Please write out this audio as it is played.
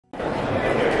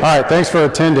All right, thanks for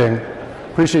attending.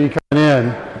 Appreciate you coming in.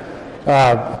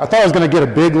 I thought I was going to get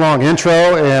a big, long intro,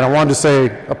 and I wanted to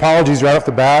say apologies right off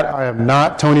the bat. I am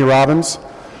not Tony Robbins,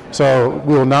 so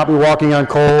we will not be walking on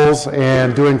coals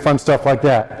and doing fun stuff like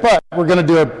that. But we're going to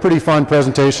do a pretty fun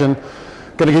presentation.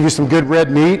 Going to give you some good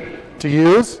red meat to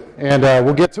use, and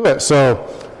we'll get to it.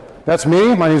 So that's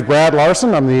me. My name is Brad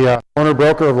Larsen. I'm the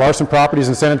owner-broker of Larsen Properties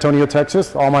in San Antonio,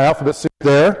 Texas. All my alphabet soup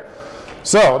there.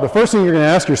 So the first thing you're going to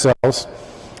ask yourselves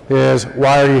is,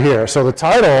 why are you here? So the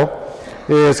title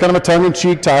is kind of a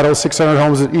tongue-in-cheek title, 600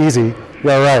 homes is easy.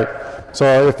 Yeah, right.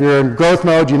 So if you're in growth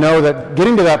mode, you know that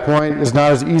getting to that point is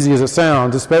not as easy as it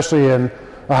sounds, especially in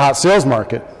a hot sales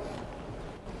market.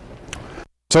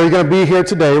 So you're going to be here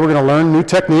today. We're going to learn new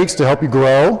techniques to help you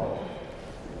grow.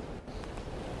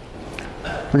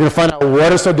 We're going to find out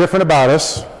what is so different about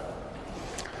us.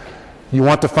 You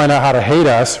want to find out how to hate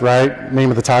us, right? Name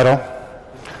of the title.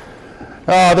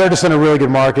 Oh, they're just in a really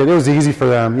good market. It was easy for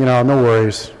them, you know, no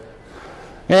worries.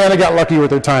 And they got lucky with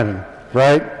their timing,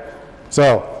 right?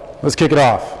 So let's kick it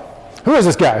off. Who is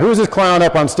this guy? Who is this clown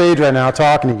up on stage right now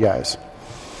talking to you guys?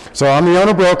 So I'm the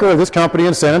owner-broker of this company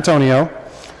in San Antonio.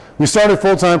 We started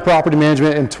full-time property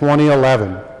management in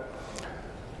 2011.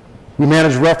 We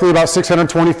manage roughly about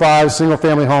 625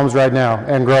 single-family homes right now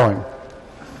and growing.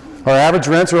 Our average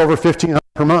rents are over $1,500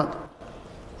 per month.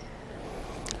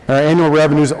 Our annual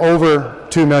revenue is over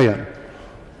 $2 million.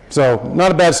 So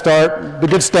not a bad start. The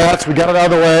good stats, we got it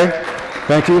out of the way.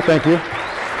 Thank you, thank you.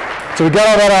 So we got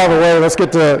all that out of the way. Let's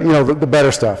get to the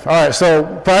better stuff. All right,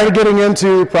 so prior to getting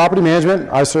into property management,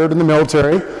 I served in the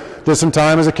military. Did some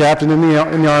time as a captain in the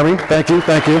Army. Thank you,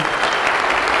 thank you.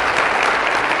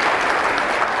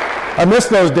 I miss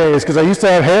those days because I used to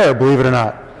have hair, believe it or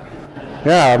not.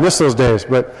 Yeah, I miss those days.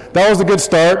 But that was a good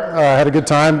start. I had a good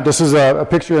time. This is a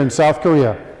picture in South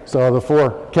Korea. So the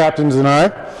four captains and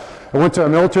I went to a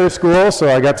military school, so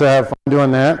I got to have fun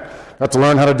doing that. Got to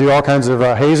learn how to do all kinds of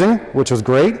hazing, which was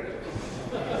great.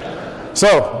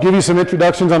 So, give you some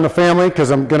introductions on the family,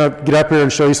 because I'm going to get up here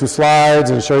and show you some slides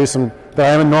and show you that I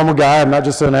am a normal guy. I'm not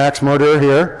just an axe murderer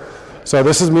here. So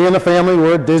this is me and the family.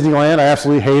 We're at Disneyland. I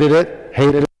absolutely hated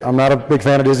it. I'm not a big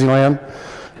fan of Disneyland.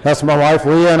 That's my wife,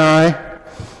 Leah, and I.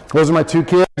 Those are my two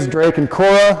kids, Drake and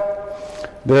Cora.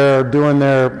 They're doing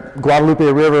their Guadalupe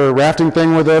River rafting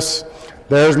thing with us.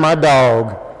 There's my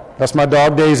dog. That's my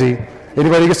dog, Daisy.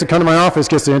 Anybody who gets to come to my office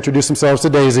gets to introduce themselves to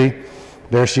Daisy.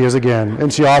 There she is again.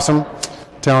 Isn't she awesome?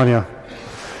 I'm telling you.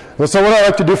 Well, so what I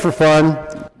like to do for fun,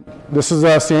 this is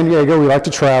San Diego. We like to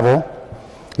travel.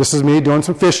 This is me doing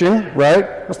some fishing,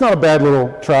 right? That's not a bad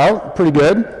little trout. Pretty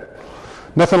good.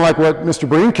 Nothing like what Mr.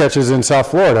 Breen catches in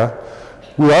South Florida.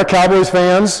 We are Cowboys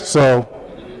fans, so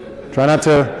try not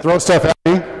to throw stuff at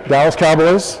me. Dallas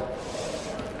Cowboys.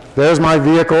 There's my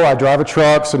vehicle. I drive a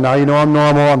truck, so now you know I'm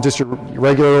normal. I'm just a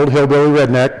regular old hillbilly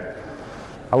redneck.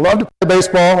 I love to play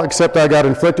baseball, except I got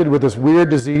inflicted with this weird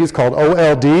disease called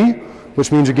OLD,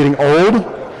 which means you're getting old.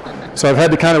 So I've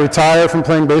had to kind of retire from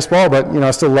playing baseball, but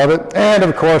I still love it. And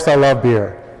of course, I love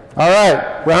beer. All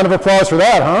right, round of applause for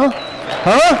that, huh?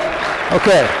 Huh?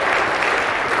 Okay.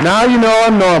 Now you know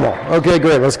I'm normal. Okay,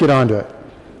 great. Let's get on to it.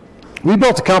 We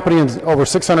built a company in over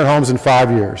 600 homes in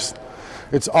 5 years.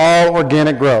 It's all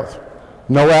organic growth.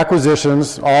 No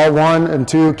acquisitions, all 1 and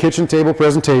 2 kitchen table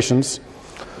presentations.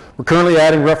 We're currently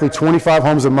adding roughly 25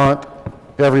 homes a month,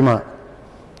 every month,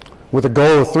 with a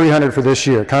goal of 300 for this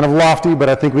year. Kind of lofty, but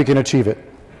I think we can achieve it.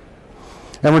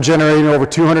 And we're generating over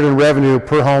 $200 in revenue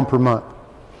per home per month.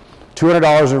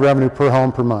 $200 in revenue per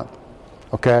home per month.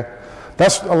 Okay?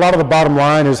 That's a lot of the bottom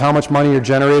line, is how much money you're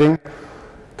generating.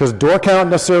 Because door count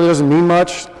necessarily doesn't mean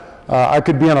much. I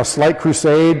could be on a slight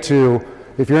crusade to,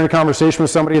 if you're in a conversation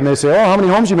with somebody and they say, oh, how many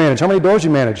homes you manage? How many doors you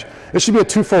manage? It should be a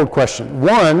twofold question.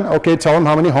 1, okay, tell them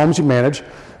how many homes you manage.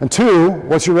 And 2,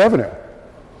 what's your revenue?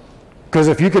 Because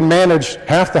if you can manage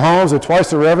half the homes at twice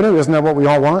the revenue, isn't that what we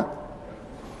all want?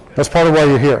 That's part of why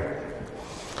you're here.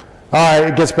 All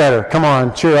right, it gets better. Come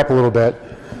on, cheer up a little bit.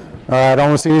 All right, I don't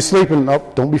want to see you sleeping.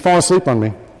 Oh, don't be falling asleep on me.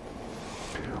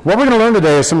 What we're going to learn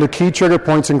today is some of the key trigger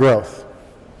points in growth.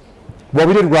 What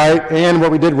we did right and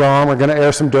what we did wrong. We're going to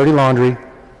air some dirty laundry.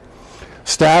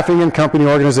 Staffing and company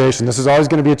organization. This is always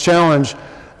going to be a challenge.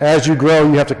 As you grow,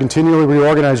 you have to continually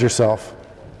reorganize yourself.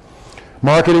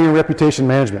 Marketing and reputation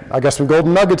management. I got some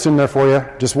golden nuggets in there for you.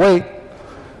 Just wait.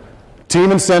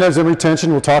 Team incentives and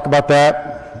retention. We'll talk about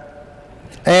that.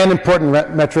 And important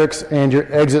metrics and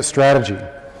your exit strategy.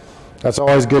 That's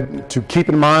always good to keep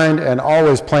in mind and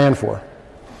always plan for.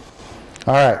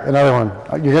 All right, another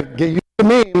one. You're going to get used to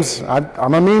memes.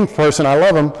 I'm a meme person. I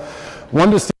love them. One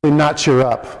to simply not cheer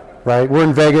up, right? We're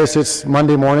in Vegas. It's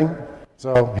Monday morning.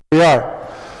 So here we are.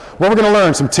 what we're going to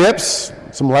learn, some tips,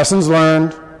 some lessons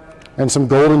learned, and some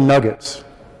golden nuggets.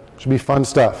 Should be fun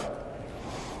stuff.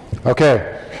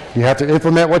 Okay, you have to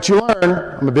implement what you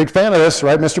learn. I'm a big fan of this,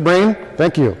 right, Mr. Brain?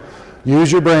 Thank you.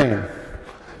 Use your brain.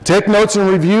 Take notes and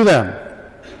review them.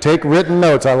 Take written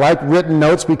notes. I like written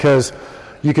notes because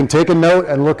you can take a note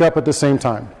and look up at the same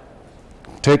time.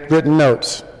 Take written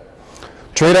notes.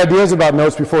 Trade ideas about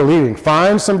notes before leaving.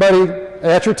 Find somebody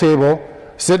at your table,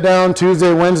 sit down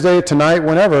Tuesday, Wednesday, tonight,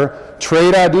 whenever,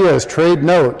 trade ideas, trade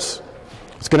notes.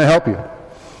 It's going to help you.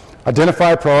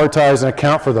 Identify, prioritize, and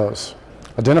account for those.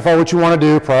 Identify what you want to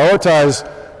do, prioritize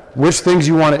which things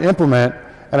you want to implement,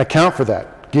 and account for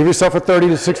that. Give yourself a 30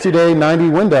 to 60 day, 90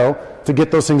 window to get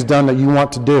those things done that you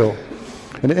want to do.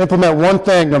 And implement one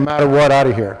thing no matter what out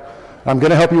of here. I'm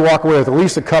going to help you walk away with at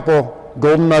least a couple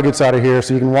golden nuggets out of here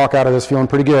so you can walk out of this feeling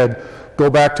pretty good. Go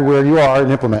back to where you are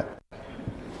and implement.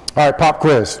 All right, pop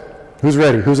quiz. Who's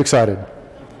ready? Who's excited?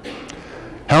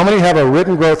 How many have a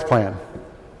written growth plan?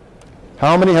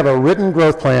 How many have a written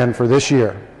growth plan for this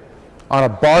year? On a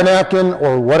bar napkin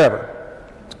or whatever.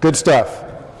 It's good stuff.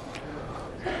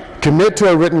 Commit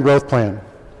to a written growth plan.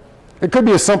 It could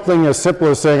be something as simple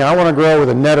as saying, I want to grow with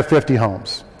a net of 50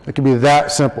 homes. It could be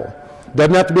that simple.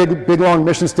 Doesn't have to be a big, long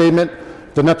mission statement.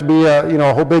 Doesn't have to be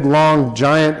a whole big, long,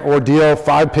 giant ordeal,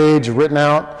 5-page written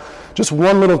out. Just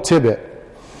one little tidbit.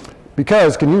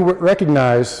 Because can you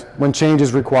recognize when change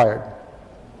is required?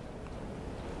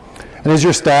 And is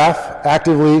your staff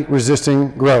actively resisting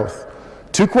growth?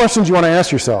 2 questions you want to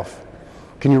ask yourself.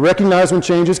 Can you recognize when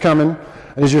change is coming?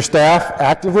 And is your staff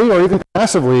actively or even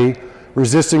passively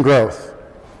resisting growth?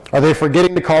 Are they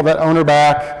forgetting to call that owner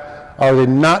back? Are they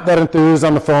not that enthused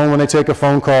on the phone when they take a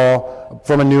phone call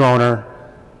from a new owner?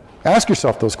 Ask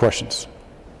yourself those questions.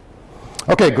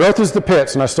 Okay, growth is the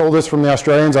pits, and I stole this from the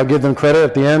Australians. I'll give them credit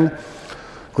at the end.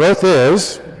 Growth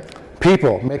is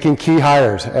people making key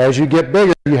hires. As you get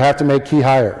bigger, you have to make key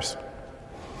hires.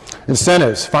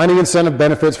 Incentives, finding incentive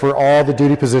benefits for all the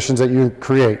duty positions that you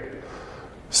create.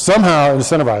 Somehow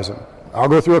incentivize them. I'll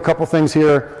go through a couple things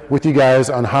here with you guys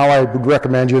on how I would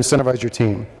recommend you incentivize your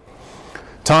team.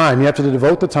 Time, you have to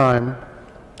devote the time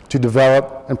to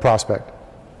develop and prospect.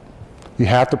 You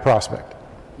have to prospect.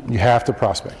 You have to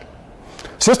prospect.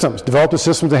 Systems, develop the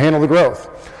systems to handle the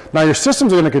growth. Now your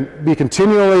systems are going to be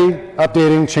continually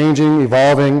updating, changing,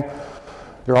 evolving.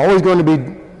 They're always going to be,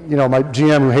 my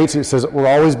GM who hates it says we're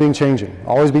always be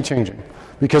changing,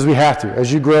 because we have to.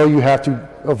 As you grow, you have to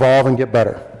evolve and get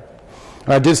better.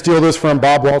 And I did steal this from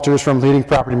Bob Walters from Leading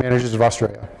Property Managers of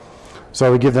Australia.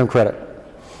 So we give them credit.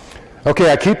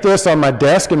 Okay, I keep this on my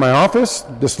desk in my office,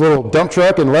 this little dump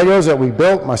truck and Legos that we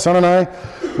built, my son and I.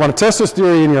 Want to test this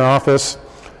theory in your office.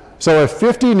 So if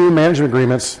 50 new management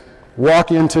agreements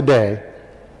walk in today,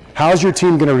 how's your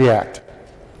team going to react?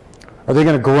 Are they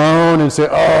going to groan and say,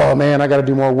 oh man, I got to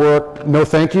do more work, no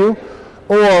thank you?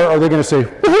 Or are they going to say,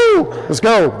 woohoo, let's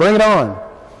go, bring it on?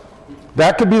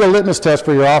 That could be the litmus test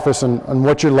for your office and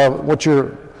what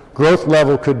your growth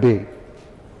level could be.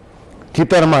 Keep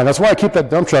that in mind. That's why I keep that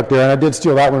dump truck there, and I did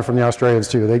steal that one from the Australians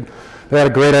too. They had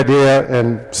a great idea,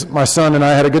 and my son and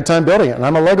I had a good time building it, and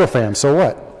I'm a Lego fan, so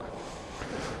what?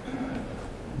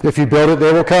 If you build it,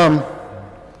 they will come.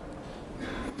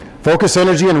 Focus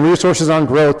energy and resources on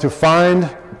growth to find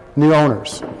new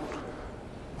owners.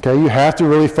 Okay, you have to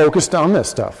really focus on this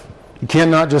stuff. You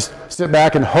cannot just sit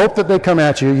back and hope that they come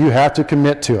at you. You have to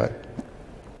commit to it.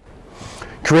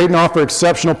 Create and offer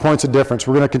exceptional points of difference.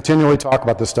 We're going to continually talk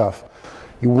about this stuff.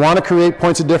 You want to create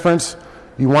points of difference.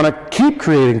 You want to keep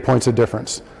creating points of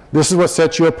difference. This is what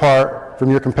sets you apart from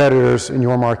your competitors in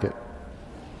your market.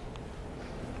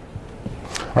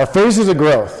 Our phases of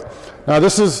growth. Now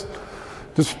this is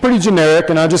pretty generic,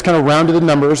 and I just kind of rounded the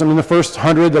numbers. I mean, the first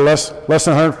 100, the less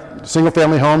than 100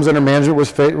 single-family homes under management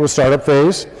was startup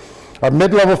phase. Our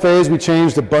mid-level phase we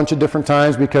changed a bunch of different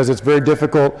times because it's very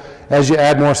difficult as you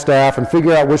add more staff and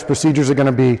figure out which procedures are going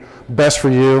to be best for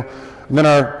you. And then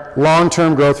our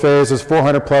long-term growth phase is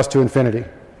 400 plus to infinity.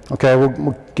 Okay,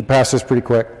 we'll get past this pretty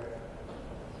quick.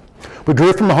 We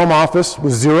grew from a home office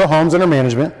with 0 homes under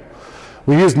management.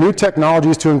 We used new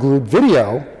technologies to include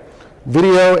video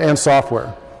and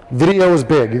software. Video is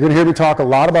big. You're going to hear me talk a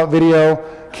lot about video.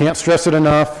 Can't stress it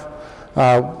enough.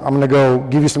 I'm going to go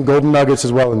give you some golden nuggets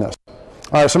as well in this.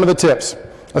 All right, some of the tips.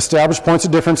 Establish points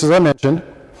of difference, as I mentioned,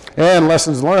 and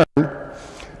lessons learned.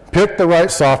 Pick the right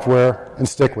software and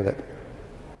stick with it.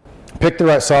 Pick the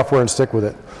right software and stick with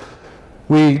it.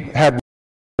 We had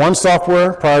one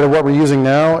software prior to what we're using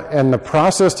now, and the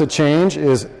process to change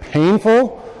is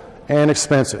painful and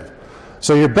expensive.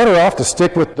 So you're better off to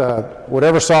stick with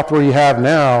whatever software you have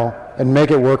now and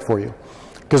make it work for you.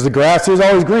 because the grass is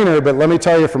always greener, but let me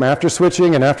tell you, from after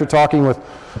switching and after talking with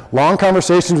long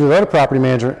conversations with other property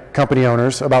management company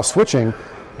owners about switching,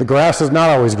 the grass is not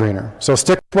always greener. So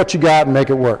stick with what you got and make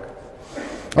it work.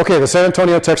 Okay, the San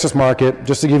Antonio, Texas market,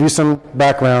 just to give you some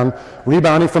background,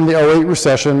 rebounding from the '08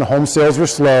 recession, home sales were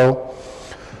slow.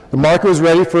 The market was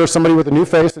ready for somebody with a new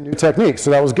face and new technique, so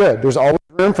that was good. There's always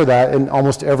room for that in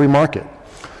almost every market.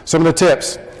 Some of the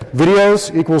tips: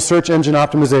 videos equals search engine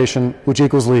optimization, which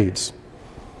equals leads.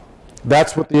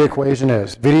 That's what the equation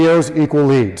is. Videos equal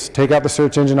leads. Take out the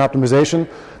search engine optimization.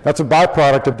 That's a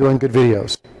byproduct of doing good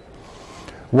videos.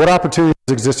 What opportunities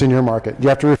exist in your market? You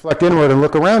have to reflect inward and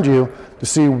look around you to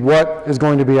see what is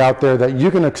going to be out there that you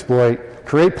can exploit,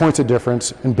 create points of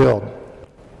difference, and build.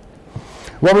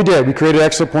 What we did, we created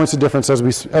extra points of difference as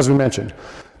we mentioned.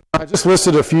 I just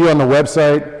listed a few on the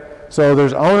website. So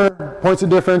there's owner points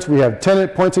of difference, we have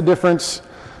tenant points of difference,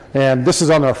 and this is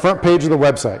on the front page of the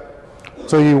website.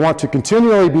 So you want to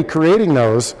continually be creating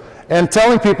those and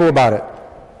telling people about it.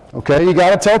 Okay, you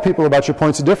got to tell people about your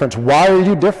points of difference. Why are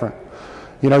you different?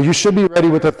 You know, you should be ready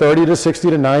with a 30 to 60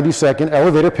 to 90 second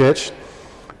elevator pitch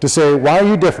to say, why are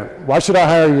you different? Why should I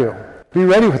hire you? Be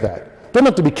ready with that. Doesn't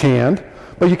have to be canned,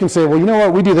 but you can say, well, you know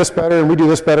what, we do this better, and we do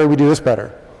this better, we do this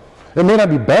better. It may not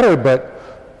be better, but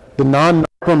the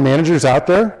non-NARPM managers out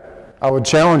there, I would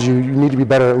challenge you, you need to be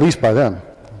better at least by them.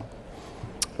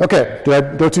 Okay, did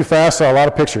I go too fast? Saw a lot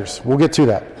of pictures. We'll get to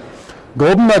that.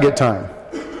 Golden nugget time.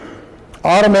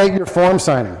 Automate your form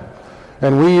signing.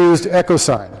 And we used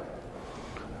EchoSign.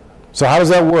 So how does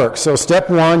that work? So step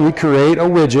one, you create a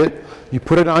widget. You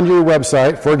put it on your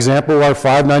website. For example, our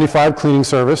 $5.95 cleaning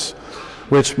service,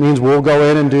 which means we'll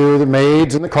go in and do the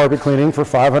maids and the carpet cleaning for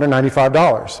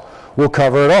 $595. We'll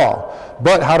cover it all.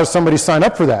 But how does somebody sign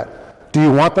up for that? Do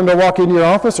you want them to walk into your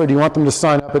office, or do you want them to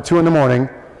sign up at 2 in the morning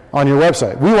on your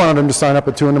website? We wanted them to sign up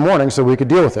at 2 in the morning so we could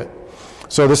deal with it.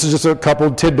 So this is just a couple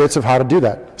tidbits of how to do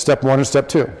that. Step one and step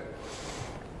two.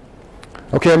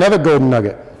 Okay, another golden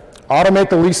nugget. Automate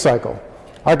the lease cycle.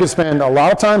 I could spend a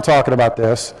lot of time talking about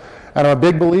this, and I'm a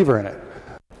big believer in it.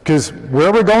 Because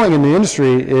where we're going in the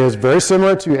industry is very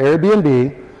similar to Airbnb,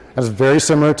 and it's very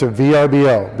similar to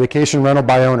VRBO, Vacation Rental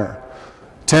by Owner.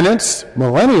 Tenants,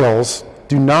 millennials,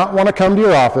 do not want to come to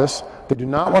your office. They do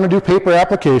not want to do paper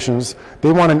applications.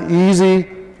 They want an easy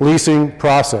leasing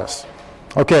process.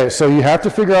 Okay, so you have to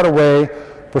figure out a way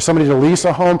for somebody to lease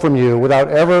a home from you without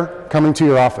ever coming to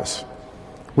your office.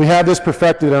 We have this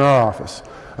perfected in our office.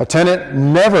 A tenant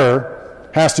never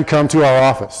has to come to our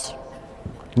office.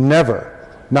 Never.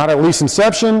 Not at lease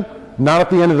inception, not at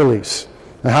the end of the lease.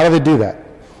 Now, how do they do that?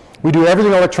 We do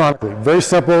everything electronically. Very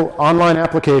simple online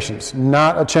applications,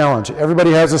 not a challenge.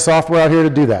 Everybody has the software out here to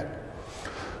do that.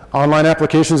 Online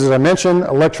applications, as I mentioned,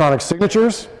 electronic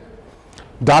signatures,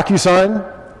 DocuSign,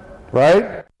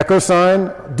 right?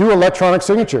 EchoSign, do electronic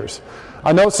signatures.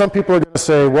 I know some people are going to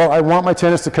say, well, I want my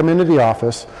tenants to come into the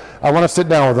office. I want to sit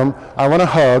down with them. I want to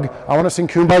hug. I want to sing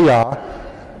Kumbaya.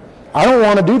 I don't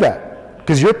want to do that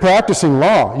because you're practicing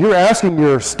law. You're asking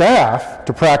your staff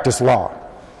to practice law.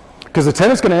 Because the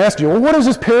tenant's going to ask you, well, what does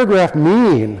this paragraph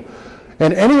mean?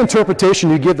 And any interpretation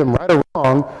you give them, right or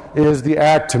wrong, is the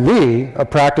act, to me, of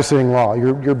practicing law.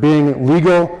 You're being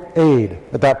legal aid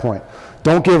at that point.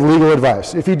 Don't give legal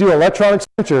advice. If you do electronic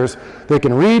signatures, they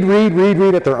can read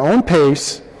at their own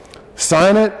pace,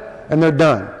 sign it, and they're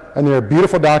done. And they're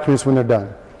beautiful documents when they're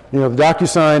done. You know, the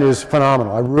DocuSign is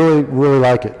phenomenal. I really, really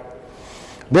like it.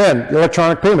 Then,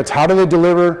 electronic payments. How do they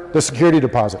deliver the security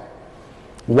deposit?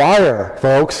 Wire,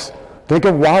 folks. Think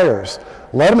of wires.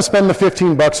 Let them spend the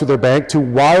 $15 with their bank to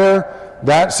wire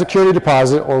that security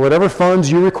deposit or whatever funds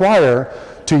you require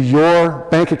to your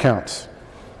bank accounts.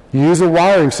 Use a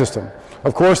wiring system.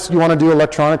 Of course, you want to do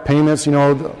electronic payments, you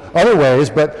know, other ways,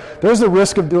 but there's the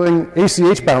risk of doing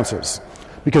ACH bounces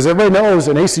because everybody knows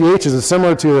an ACH is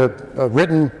similar to a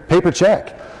written paper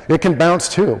check. It can bounce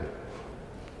too,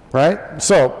 right?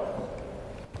 So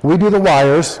we do the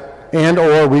wires and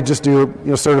or we just do,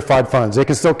 you know, certified funds. They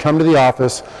can still come to the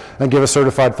office and give us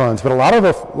certified funds. But a lot of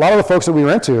the folks that we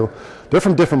rent to, they're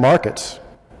from different markets.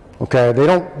 Okay, they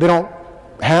don't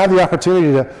have the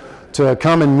opportunity to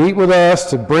come and meet with us,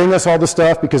 to bring us all the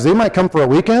stuff, because they might come for a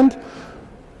weekend,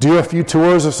 do a few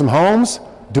tours of some homes,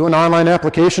 do an online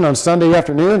application on Sunday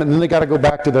afternoon, and then they got to go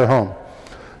back to their home.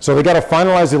 So they got to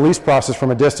finalize the lease process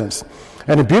from a distance.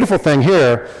 And the beautiful thing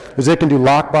here is they can do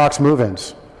lockbox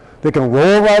move-ins. They can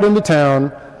roll right into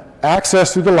town,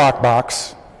 access through the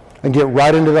lockbox, and get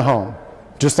right into the home.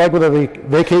 Just like with a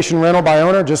vacation rental by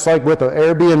owner, just like with an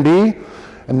Airbnb,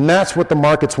 and that's what the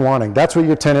market's wanting. That's what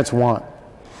your tenants want.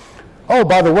 Oh,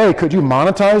 by the way, could you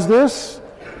monetize this?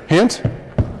 Hint,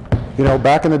 You know,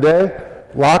 back in the day,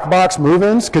 lockbox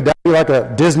move-ins, could that be like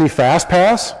a Disney Fast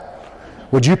Pass?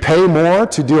 Would you pay more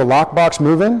to do a lockbox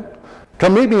move-in?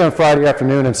 Come meet me on Friday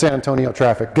afternoon in San Antonio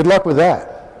traffic. Good luck with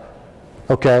that.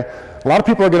 Okay? A lot of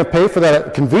people are going to pay for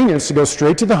that convenience to go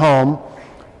straight to the home,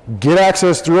 get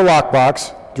access through a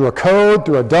lockbox, through a code,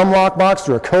 through a dumb lockbox,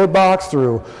 through a code box,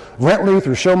 through Rently,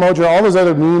 through ShowMojo. All those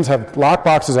other means have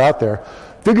lockboxes out there.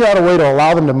 Figure out a way to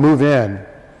allow them to move in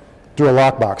through a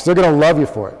lockbox. They're going to love you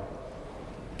for it.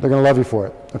 They're going to love you for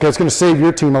it. Okay, it's going to save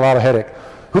your team a lot of headache.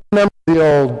 Who remembers the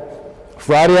old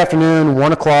Friday afternoon,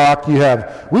 1 o'clock, we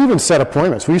even set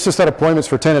appointments. We used to set appointments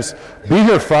for tenants. Be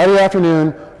here Friday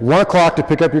afternoon, 1 o'clock to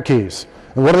pick up your keys.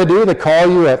 And what do? They call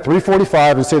you at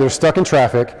 3:45 and say they're stuck in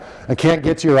traffic and can't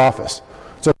get to your office.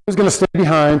 So who's going to stay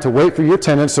behind to wait for your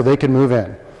tenants so they can move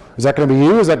in? Is that going to be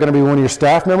you? Is that going to be one of your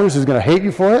staff members who's going to hate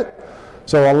you for it?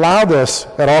 So allow this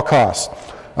at all costs.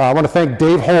 I want to thank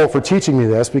Dave Holt for teaching me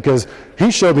this, because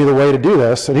he showed me the way to do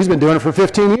this, and he's been doing it for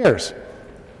 15 years.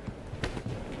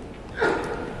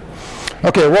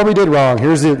 Okay, what we did wrong.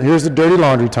 Here's the dirty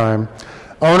laundry time.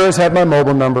 Owners had my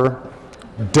mobile number.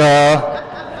 Duh.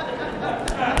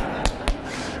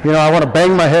 You know, I want to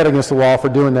bang my head against the wall for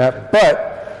doing that.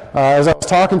 But as I was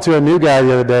talking to a new guy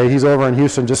the other day, he's over in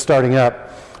Houston just starting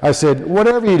up, I said,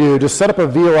 whatever you do, just set up a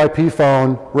VoIP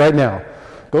phone right now.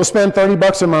 Go spend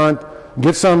 $30 a month,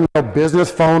 get some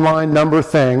business phone line number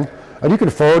thing, and you can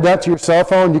forward that to your cell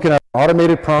phone. You can have an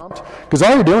automated prompt, because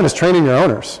all you're doing is training your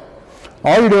owners.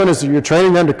 All you're doing is you're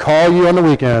training them to call you on the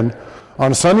weekend,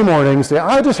 on Sunday morning, say,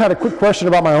 I just had a quick question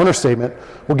about my owner statement.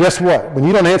 Well, guess what? When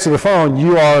you don't answer the phone,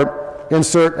 you are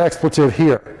insert expletive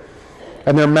here,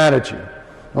 and they're mad at you.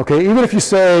 Okay, even if you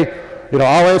say,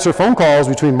 I'll answer phone calls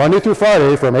between Monday through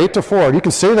Friday from 8 to 4. You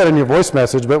can say that in your voice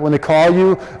message, but when they call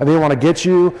you and they want to get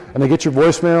you and they get your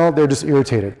voicemail, they're just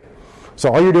irritated.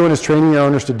 So all you're doing is training your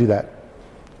owners to do that.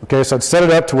 Okay, so I'd set it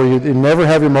up to where you never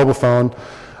have your mobile phone.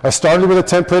 I started with a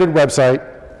templated website,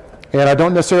 and I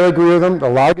don't necessarily agree with them. There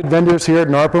are a lot of good vendors here at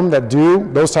NARPM that do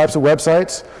those types of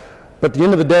websites, but at the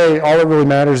end of the day, all that really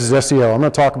matters is SEO. I'm going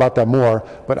to talk about that more,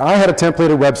 but I had a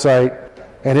templated website,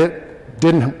 and it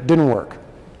didn't work.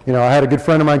 I had a good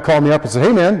friend of mine call me up and say,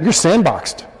 hey man, you're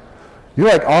sandboxed. You're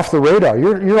like off the radar.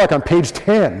 You're like on page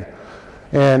 10.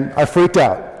 And I freaked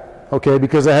out, okay,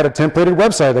 because I had a templated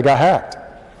website that got hacked.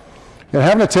 And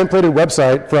having a templated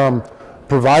website from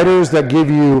providers that give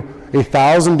you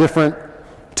 1,000 different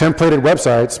templated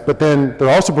websites, but then they're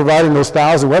also providing those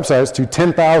 1,000 websites to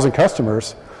 10,000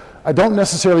 customers, I don't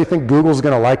necessarily think Google's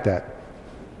going to like that.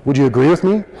 Would you agree with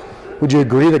me? Would you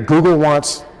agree that Google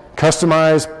wants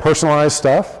customized, personalized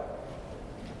stuff?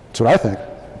 That's what I think.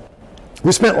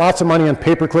 We spent lots of money on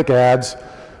pay-per-click ads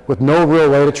with no real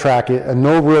way to track it and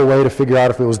no real way to figure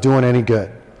out if it was doing any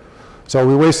good. So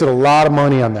we wasted a lot of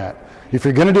money on that. If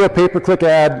you're going to do a pay-per-click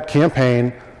ad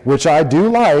campaign, which I do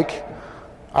like,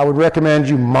 I would recommend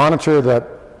you monitor the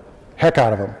heck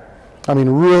out of them. I mean,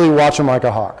 really watch them like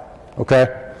a hawk,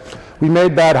 okay? We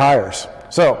made bad hires.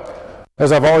 So,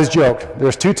 as I've always joked,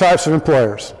 there's two types of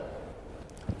employers.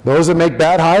 Those that make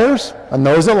bad hires and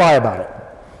those that lie about it.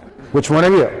 Which one are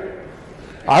you?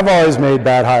 I've always made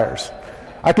bad hires.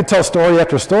 I could tell story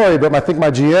after story, but I think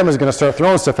my GM is going to start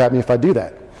throwing stuff at me if I do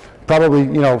that. Probably,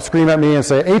 scream at me and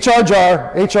say, HR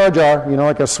jar,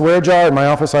 like a swear jar. In my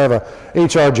office, I have a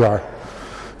HR jar.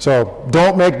 So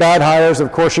don't make bad hires.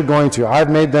 Of course you're going to.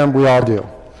 I've made them. We all do.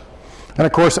 And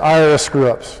of course, IRS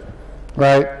screw-ups,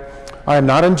 right? I am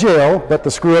not in jail, but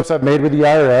the screw-ups I've made with the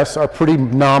IRS are pretty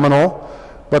nominal.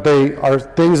 But they are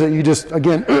things that you just,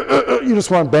 again, you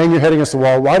just want to bang your head against the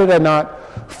wall. Why did I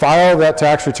not file that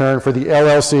tax return for the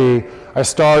LLC I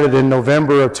started in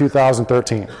November of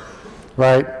 2013?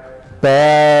 Right?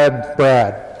 Bad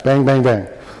Brad. Bang, bang, bang.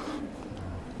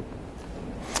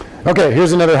 Okay,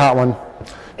 here's another hot one.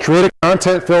 Create a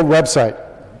content-filled website.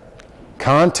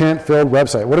 Content-filled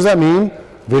website. What does that mean?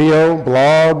 Video,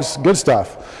 blogs, good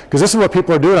stuff. Because this is what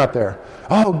people are doing out there.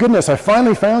 Oh, goodness, I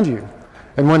finally found you.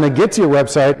 And when they get to your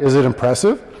website, is it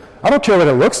impressive? I don't care what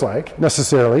it looks like,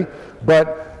 necessarily,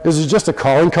 but is it just a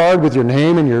calling card with your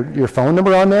name and your phone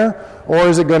number on there? Or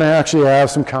is it going to actually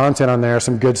have some content on there,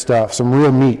 some good stuff, some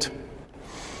real meat?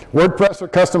 WordPress or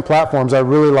custom platforms I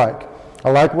really like.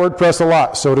 I like WordPress a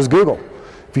lot, so does Google.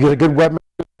 If you get a good webmaster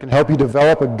that can help you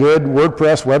develop a good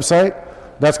WordPress website,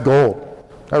 that's gold.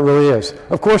 That really is.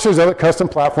 Of course, there's other custom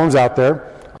platforms out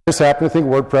there. I just happen to think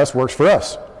WordPress works for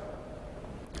us.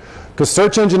 Because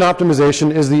search engine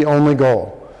optimization is the only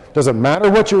goal. Doesn't matter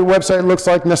what your website looks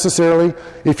like necessarily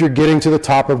if you're getting to the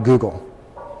top of Google.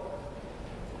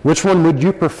 Which one would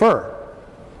you prefer?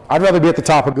 I'd rather be at the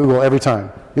top of Google every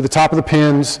time. Be at the top of the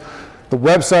pins, The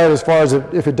website, as far as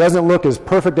if it doesn't look as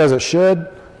perfect as it should,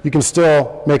 you can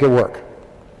still make it work.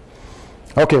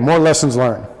 Okay, more lessons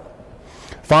learned.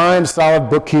 Find solid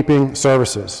bookkeeping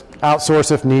services.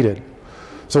 Outsource if needed.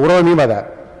 So what do I mean by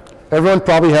that? Everyone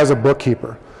probably has a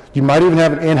bookkeeper. You might even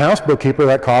have an in-house bookkeeper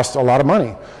that costs a lot of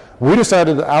money. We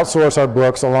decided to outsource our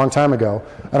books a long time ago.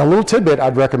 And a little tidbit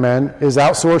I'd recommend is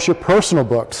outsource your personal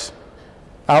books.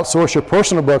 Outsource your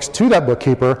personal books to that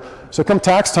bookkeeper. So come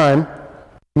tax time,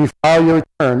 when you file your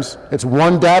returns, it's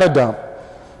one data dump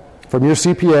from your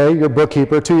CPA, your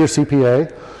bookkeeper, to your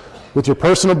CPA, with your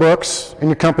personal books and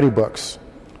your company books.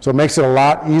 So it makes it a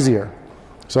lot easier.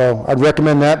 So I'd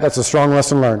recommend that. That's a strong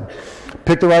lesson learned.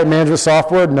 Pick the right management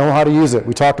software, know how to use it.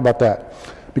 We talked about that.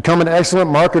 Become an excellent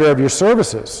marketer of your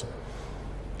services.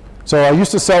 So I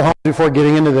used to sell homes before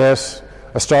getting into this.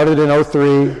 I started in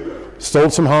 03,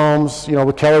 sold some homes,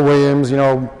 with Keller Williams,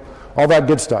 all that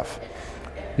good stuff.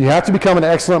 You have to become an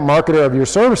excellent marketer of your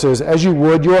services as you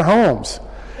would your homes.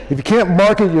 If you can't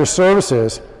market your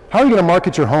services, how are you going to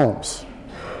market your homes?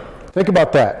 Think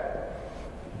about that,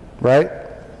 right?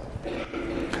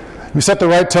 You set the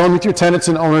right tone with your tenants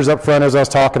and owners up front, as I was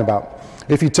talking about.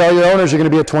 If you tell your owners you're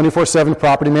going to be a 24/7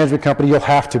 property management company, you'll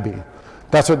have to be.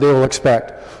 That's what they will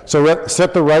expect. So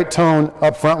set the right tone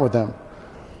up front with them.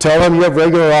 Tell them you have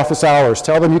regular office hours.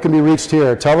 Tell them you can be reached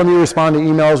here. Tell them you respond to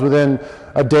emails within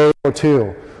a day or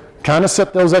two. Kind of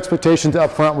set those expectations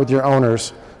up front with your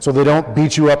owners so they don't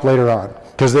beat you up later on,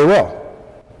 because they will.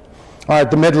 All right,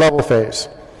 the mid-level phase.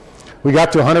 We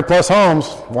got to 100 plus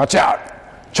homes. Watch out.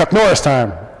 Chuck Norris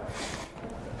time.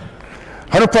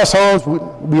 100 plus homes,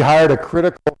 we hired a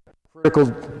critical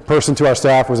person to our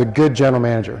staff, was a good general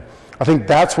manager. I think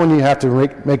that's when you have to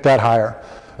make that hire.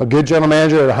 A good general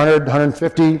manager at 100,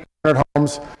 150, 100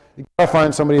 homes, you got to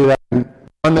find somebody that can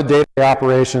run the day-to-day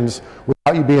operations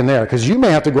without you being there, because you may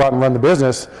have to go out and run the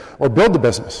business or build the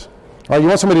business. All right, you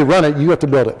want somebody to run it, you have to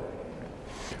build it.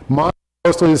 Monitor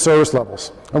closely the service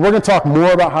levels. And we're going to talk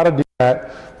more about how to do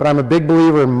that, but I'm a big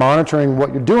believer in monitoring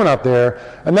what you're doing out there,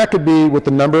 and that could be with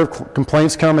the number of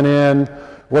complaints coming in,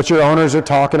 what your owners are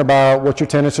talking about, what your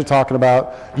tenants are talking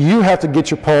about. You have to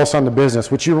get your pulse on the business,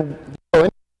 but you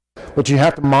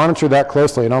have to monitor that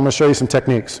closely, and I'm going to show you some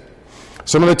techniques.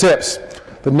 Some of the tips.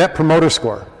 The Net Promoter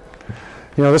Score.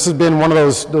 This has been one of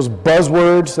those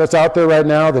buzzwords that's out there right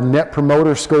now, the Net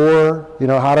Promoter Score,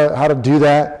 how to do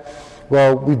that.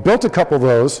 Well, we've built a couple of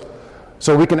those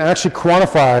so we can actually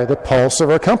quantify the pulse of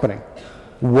our company,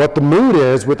 what the mood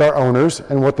is with our owners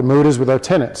and what the mood is with our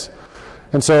tenants.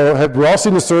 And so have we all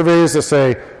seen the surveys that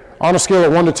say, on a scale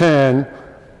of 1 to 10,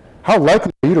 how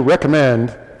likely are you to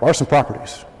recommend Larsen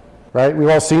properties? Right? We've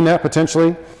all seen that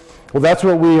potentially. Well, that's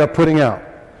what we are putting out.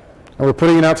 And we're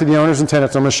putting it out to the owners and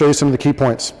tenants. I'm going to show you some of the key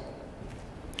points.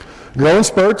 Grow in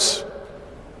spurts.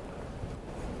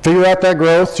 Figure out that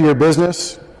growth to your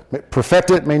business.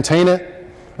 Perfect it, maintain it,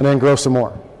 and then grow some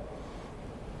more.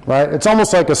 Right? It's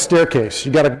almost like a staircase.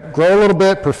 You got to grow a little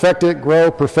bit, perfect it,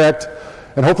 grow, perfect,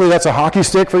 and hopefully that's a hockey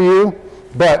stick for you.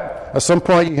 But at some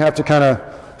point you have to kind of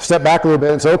step back a little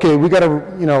bit and say, okay, we got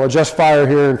to adjust fire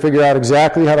here and figure out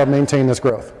exactly how to maintain this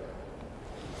growth.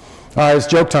 All right, it's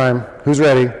joke time. Who's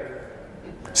ready?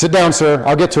 Sit down, sir.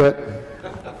 I'll get to it.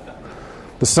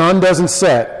 The sun doesn't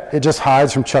set. It just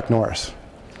hides from Chuck Norris.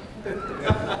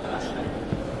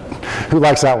 Who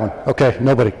likes that one? Okay,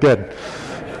 nobody. Good.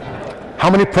 How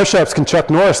many push-ups can Chuck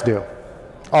Norris do?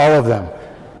 All of them.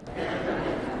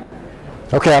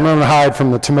 Okay, I'm going to hide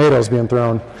from the tomatoes being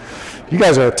thrown. You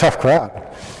guys are a tough crowd.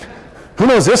 Who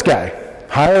knows this guy?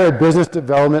 Hire a business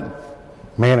development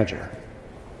manager.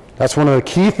 That's one of the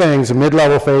key things, the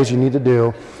mid-level phase you need to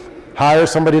do. Hire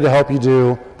somebody to help you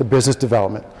do the business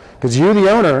development. Because you, the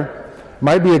owner,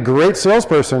 might be a great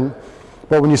salesperson,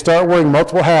 but when you start wearing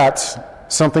multiple hats,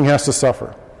 something has to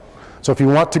suffer. So if you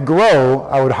want to grow,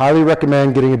 I would highly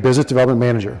recommend getting a business development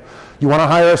manager. You want to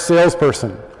hire a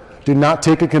salesperson. Do not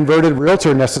take a converted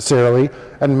realtor necessarily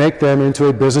and make them into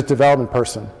a business development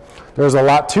person. There's a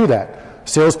lot to that.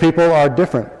 Salespeople are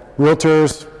different.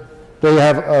 Realtors, they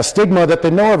have a stigma that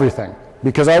they know everything.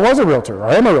 Because I was a realtor, or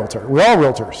I am a realtor. We're all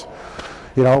realtors.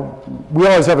 We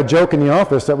always have a joke in the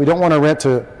office that we don't want to rent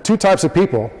to two types of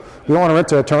people. We don't want to rent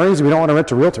to attorneys, we don't want to rent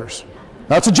to realtors.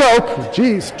 That's a joke.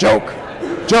 Jeez, joke.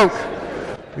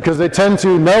 Because they tend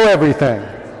to know everything.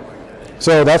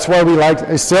 So that's why we like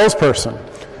a salesperson.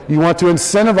 You want to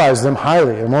incentivize them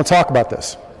highly, and we'll talk about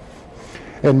this.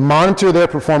 And monitor their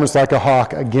performance like a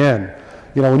hawk again.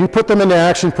 When you put them into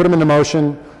action, put them into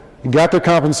motion, you got their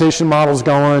compensation models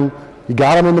going, you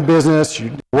got them in the business,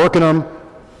 you're working them,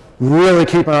 really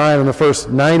keep an eye on them the first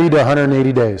 90 to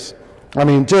 180 days. I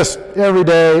mean, just every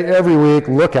day, every week,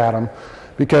 look at them,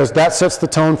 because that sets the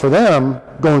tone for them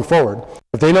going forward.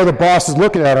 If they know the boss is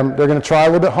looking at them, they're going to try a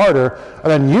little bit harder,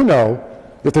 and then you know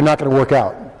if they're not going to work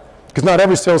out. Because not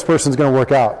every salesperson is going to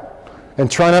work out. And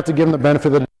try not to give them the benefit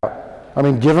of the doubt. I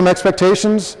mean, give them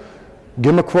expectations,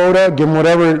 give them a quota, give them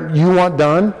whatever you want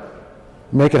done,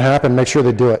 make it happen, make sure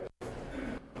they do it.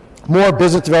 More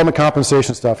business development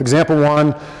compensation stuff. Example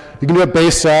one, you can do a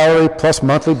base salary plus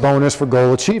monthly bonus for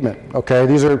goal achievement. Okay,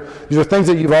 these are things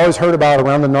that you've always heard about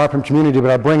around the NARPM community,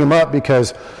 but I bring them up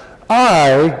because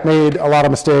I made a lot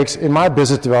of mistakes in my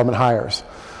business development hires.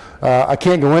 I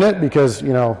can't go in it because,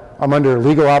 you know, I'm under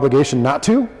legal obligation not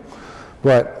to,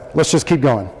 but let's just keep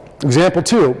going. Example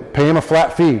two, pay them a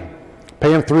flat fee. Pay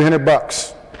them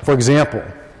 $300, for example,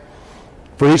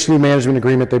 for each new management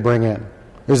agreement they bring in.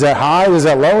 Is that high? Is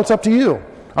that low? It's up to you.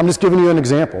 I'm just giving you an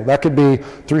example. That could be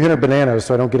 300 bananas,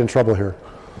 so I don't get in trouble here.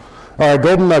 All right,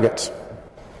 golden nuggets.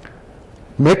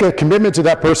 Make a commitment to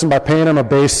that person by paying them a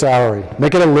base salary.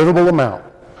 Make it a livable amount,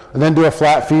 and then do a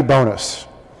flat fee bonus.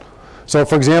 So,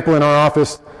 for example, in our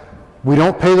office, we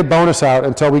don't pay the bonus out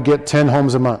until we get 10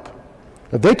 homes a month.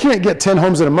 If they can't get 10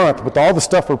 homes in a month with all the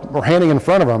stuff we're handing in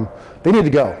front of them, they need to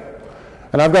go.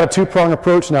 And I've got a two-pronged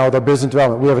approach now with our business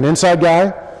development. We have an inside guy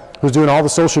who's doing all the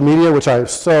social media, which I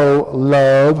so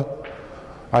love.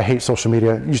 I hate social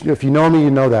media. If you know me,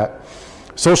 you know that.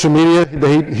 Social media,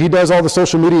 he does all the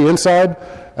social media inside,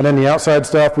 and then the outside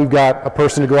stuff, we've got a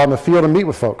person to go out in the field and meet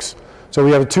with folks. So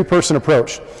we have a two-person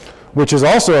approach, which is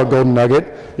also a golden nugget.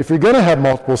 If you're going to have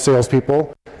multiple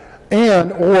salespeople,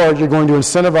 or you're going to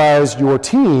incentivize your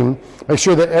team, make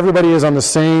sure that everybody is on the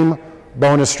same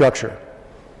bonus structure.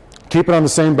 Keep it on the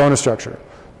same bonus structure.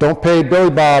 Don't pay Billy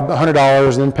Bob $100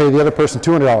 and then pay the other person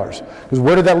 $200. Because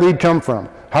where did that lead come from?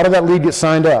 How did that lead get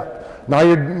signed up? Now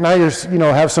you're you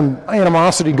know, have some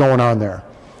animosity going on there,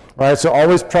 right? So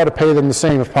always try to pay them the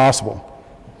same if possible.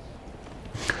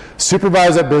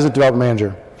 Supervise that business development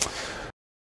manager.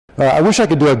 I wish I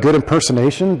could do a good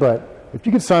impersonation, but if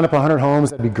you could sign up 100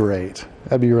 homes, that'd be great.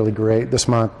 That'd be really great this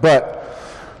month. But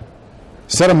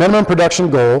set a minimum production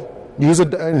goal.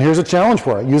 And here's a challenge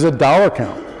for it. Use a dollar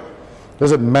count.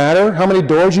 Does it matter how many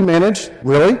doors you manage,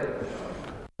 really?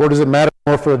 Or does it matter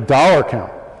more for a dollar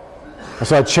count?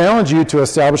 So I challenge you to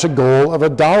establish a goal of a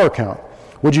dollar count.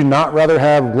 Would you not rather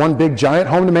have one big giant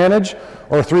home to manage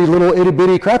or 3 little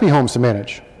itty-bitty crappy homes to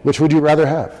manage? Which would you rather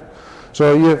have?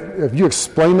 So if you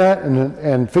explain that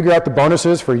and figure out the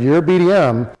bonuses for your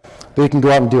BDM, then you can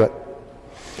go out and do it.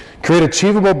 Create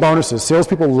achievable bonuses.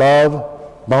 Salespeople love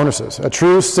bonuses. A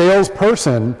true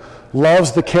salesperson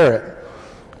loves the carrot.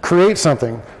 Create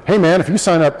something. Hey man, if you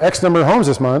sign up X number of homes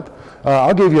this month,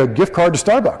 I'll give you a gift card to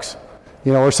Starbucks,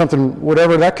 you know, or something,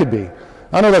 whatever that could be.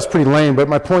 I know that's pretty lame, but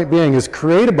my point being is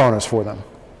create a bonus for them.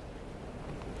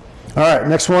 All right,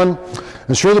 next one.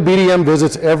 Ensure the BDM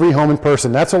visits every home in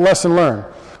person. That's a lesson learned,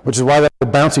 which is why that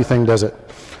bouncy thing does it.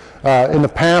 In the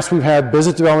past, we've had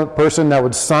business development person that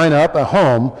would sign up a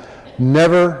home,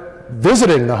 never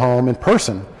visiting the home in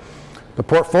person. The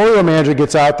portfolio manager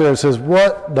gets out there and says,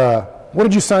 what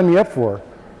did you sign me up for?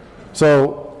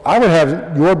 So I would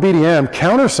have your BDM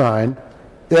countersign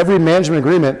every management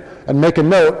agreement and make a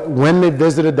note when they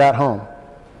visited that home.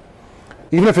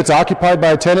 Even if it's occupied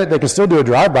by a tenant, they can still do a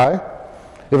drive-by.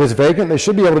 If it's vacant, they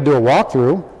should be able to do a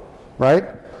walkthrough, right?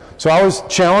 So I always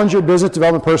challenge your business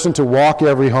development person to walk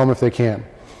every home if they can.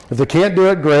 If they can't do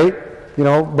it, great, you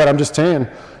know, but I'm just saying,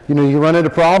 you know, you run into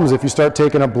problems if you start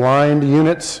taking up blind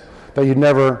units that you'd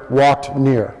never walked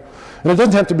near. And it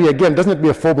doesn't have to be, again, it doesn't have to be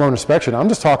a full-blown inspection. I'm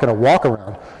just talking a walk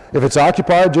around. If it's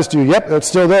occupied, just do, yep, it's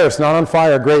still there, it's not on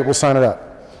fire, great, we'll sign it up.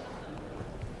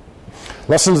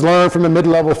 Lessons learned from the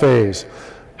mid-level phase.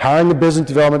 Hiring a business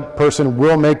development person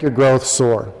will make your growth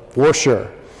soar, for sure.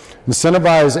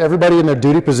 Incentivize everybody in their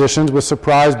duty positions with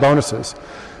surprise bonuses.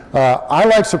 I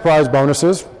like surprise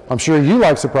bonuses. I'm sure you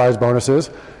like surprise bonuses.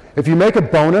 If you make a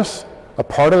bonus a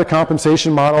part of the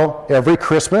compensation model every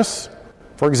Christmas,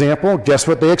 for example, guess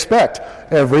what they expect?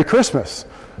 Every Christmas,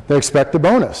 they expect the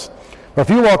bonus. But if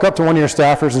you walk up to one of your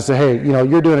staffers and say, hey, you know,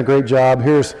 you're doing a great job,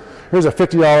 here's a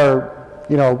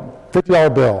 $50, you know,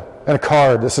 $50 bill and a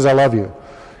card that says I love you.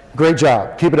 Great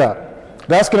job, keep it up.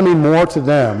 That's going to mean more to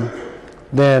them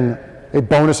than a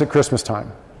bonus at Christmas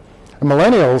time. And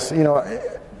millennials, you know,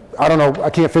 I don't know, I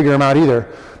can't figure them out either,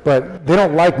 but they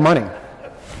don't like money.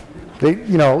 They,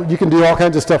 you know, you can do all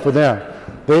kinds of stuff with them.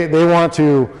 They want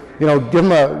to, you know, give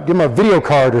them a video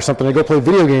card or something. They go play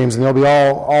video games and they'll be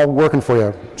all working for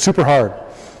you, super hard.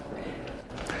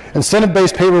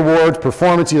 Incentive-based pay rewards,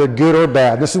 performance either good or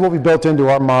bad. This is what we built into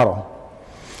our model.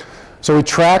 So we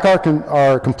track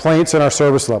our complaints and our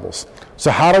service levels.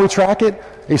 So how do we track it?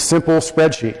 A simple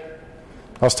spreadsheet.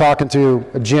 I was talking to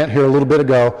a gent here a little bit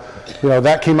ago.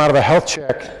 That came out of a health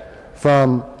check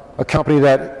from a company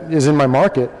that is in my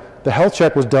market. The health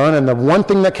check was done, and the one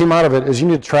thing that came out of it is you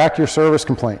need to track your service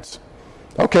complaints.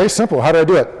 Okay, simple. How do I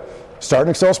do it? Start an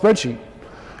Excel spreadsheet.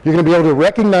 You're going to be able to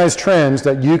recognize trends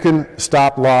that you can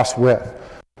stop loss with.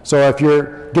 So if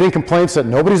you're getting complaints that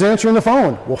nobody's answering the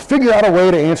phone, well, figure out a way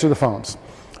to answer the phones.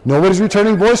 Nobody's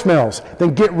returning voicemails,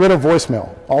 then get rid of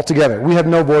voicemail altogether. We have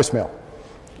no voicemail.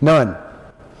 None.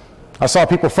 I saw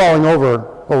people falling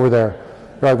over there.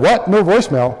 They're like, what? No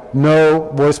voicemail?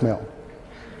 No voicemail.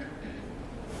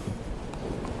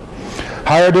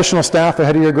 Hire additional staff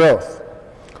ahead of your growth.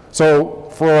 So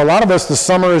for a lot of us, the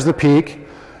summer is the peak,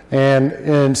 and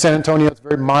in San Antonio, it's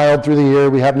very mild through the year.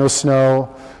 We have no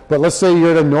snow. But let's say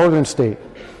you're at a northern state,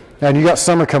 and you got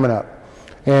summer coming up,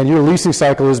 and your leasing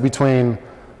cycle is between,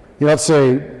 let's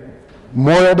say,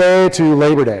 Memorial Day to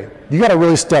Labor Day. You got to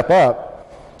really step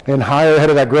up and hire ahead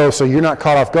of that growth so you're not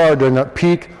caught off guard during that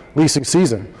peak leasing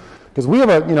season. Because we have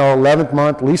a 11th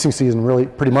month leasing season, really,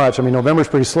 pretty much. I mean, November's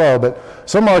pretty slow, but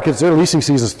some markets, their leasing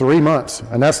season is 3 months,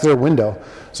 and that's their window.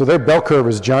 So their bell curve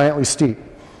is giantly steep.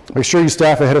 Make sure you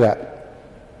staff ahead of that.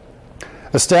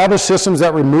 Establish systems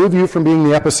that remove you from being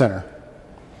the epicenter.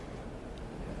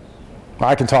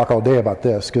 I can talk all day about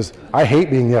this because I hate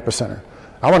being the epicenter.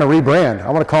 I want to rebrand. I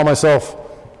want to call myself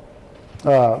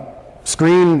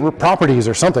Screen Properties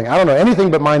or something. I don't know,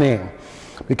 anything but my name.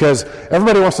 Because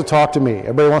everybody wants to talk to me.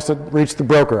 Everybody wants to reach the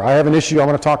broker. I have an issue, I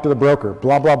want to talk to the broker,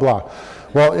 blah, blah, blah.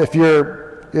 Well, if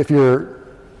you're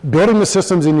building the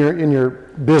systems in your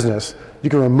business, you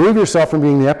can remove yourself from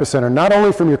being the epicenter, not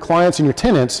only from your clients and your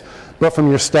tenants, but from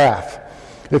your staff.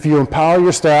 If you empower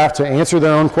your staff to answer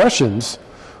their own questions,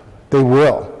 they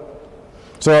will.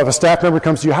 So if a staff member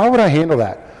comes to you, how would I handle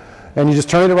that? And you just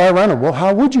turn it right around them. Well,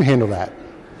 how would you handle that?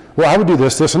 Well, I would do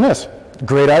this, this, and this.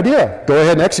 Great idea. Go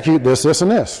ahead and execute this, this,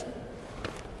 and this.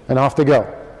 And off they go.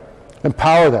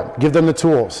 Empower them. Give them the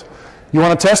tools. You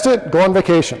want to test it? Go on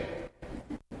vacation.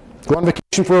 Go on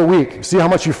vacation for a week. See how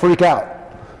much you freak out.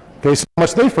 Okay, see how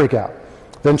much they freak out.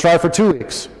 Then try for 2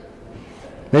 weeks.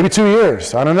 Maybe 2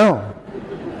 years. I don't know.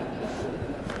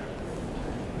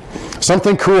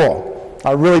 Something cool.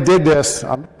 I really dig this.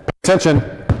 Pay attention.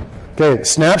 Okay,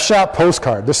 snapshot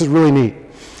postcard. This is really neat.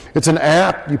 It's an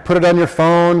app. You put it on your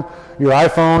phone, your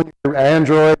iPhone, your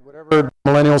Android, whatever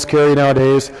millennials carry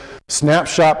nowadays.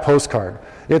 Snapshot postcard.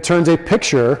 It turns a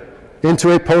picture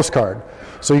into a postcard.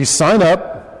 So you sign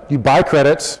up, you buy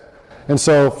credits, and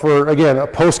so for, again, a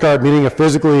postcard, meaning a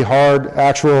physically hard,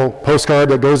 actual postcard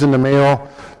that goes in the mail.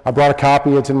 I brought a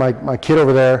copy. It's in my kit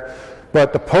over there.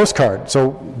 But the postcard,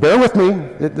 so bear with me.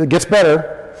 It gets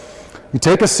better. You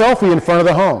take a selfie in front of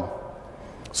the home.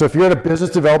 So if you're at a business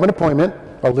development appointment,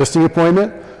 a listing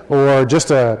appointment, or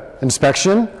just an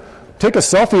inspection, take a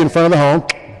selfie in front of the home,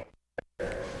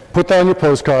 put that on your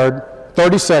postcard,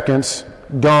 30 seconds,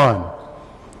 gone.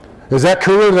 Is that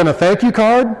cooler than a thank you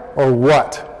card, or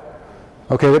what?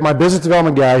 Okay, my business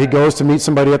development guy, he goes to meet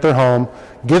somebody at their home,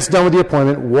 gets done with the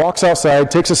appointment, walks outside,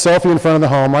 takes a selfie in front of the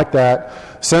home like that,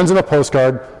 sends them a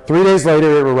postcard. 3 days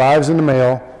later, it arrives in the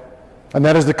mail, and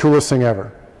that is the coolest thing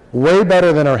ever. Way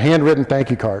better than our handwritten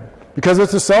thank you card. Because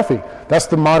it's a selfie. That's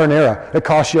the modern era. It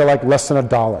costs you like less than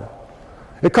 $1.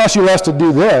 It costs you less to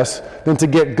do this than to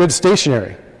get good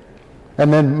stationery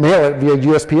and then mail it via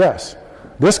USPS.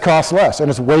 This costs less, and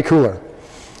it's way cooler.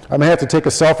 I may have to take a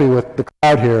selfie with the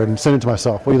crowd here and send it to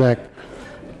myself. What do you think?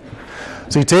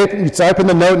 So you type in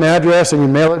the note and address, and you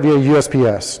mail it via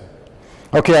USPS.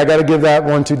 Okay, I got to give that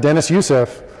one to Dennis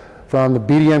Youssef from the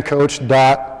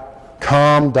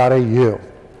bdmcoach.com.au.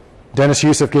 Dennis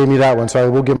Youssef gave me that one, so I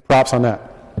will give him props on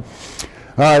that.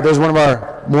 All right, there's one of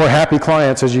our more happy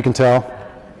clients, as you can tell.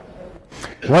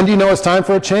 When do you know it's time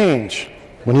for a change?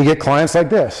 When you get clients like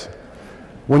this.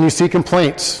 When you see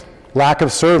complaints, lack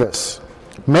of service,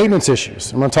 maintenance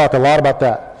issues. I'm going to talk a lot about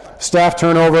that. Staff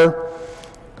turnover,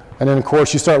 and then, of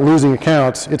course, you start losing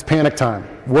accounts. It's panic time.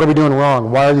 What are we doing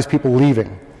wrong? Why are these people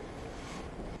leaving?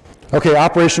 Okay,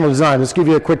 operational design. Let's give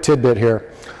you a quick tidbit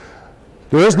here.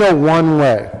 There is no one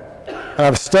way. And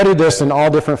I've studied this in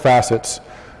all different facets,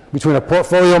 between a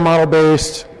portfolio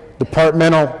model-based,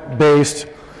 departmental-based.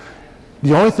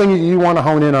 The only thing you want to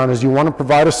hone in on is you want to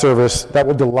provide a service that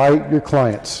will delight your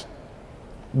clients.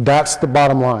 That's the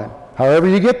bottom line. However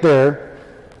you get there,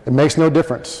 it makes no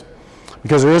difference,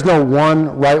 because there is no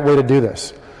one right way to do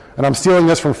this. And I'm stealing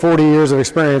this from 40 years of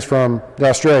experience from the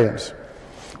Australians.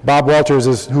 Bob Walters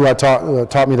is who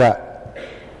taught me that.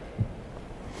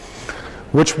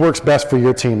 Which works best for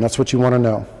your team? That's what you want to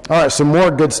know. All right, some more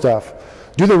good stuff.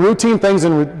 Do the routine things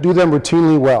and do them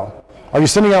routinely well. Are you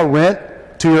sending out rent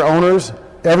to your owners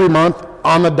every month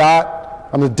on the dot,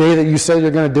 on the day that you say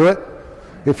you're going to do it?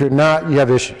 If you're not, you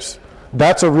have issues.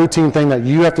 That's a routine thing that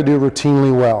you have to do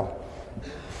routinely well.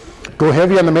 Go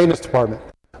heavy on the maintenance department.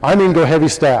 I mean go heavy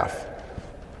staff.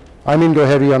 I mean go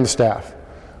heavy on the staff.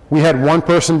 We had one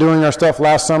person doing our stuff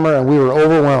last summer and we were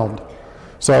overwhelmed.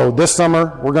 So this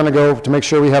summer, we're going to go to make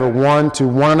sure we have a 1 to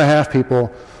 1.5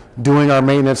 people doing our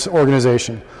maintenance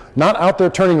organization. Not out there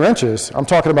turning wrenches. I'm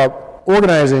talking about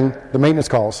organizing the maintenance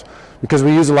calls because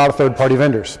we use a lot of third-party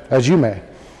vendors, as you may.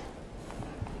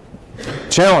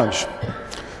 Challenge.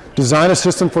 Design a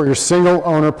system for your single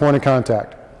owner point of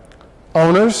contact.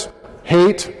 Owners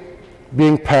hate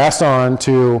being passed on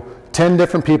to 10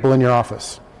 different people in your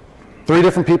office. 3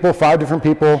 different people, 5 different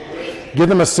people. Give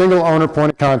them a single owner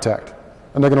point of contact,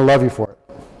 and they're going to love you for it.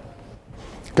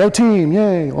 Go team,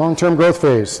 yay, long-term growth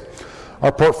phase.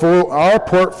 Our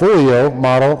portfolio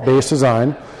model-based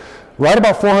design, right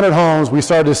about 400 homes, we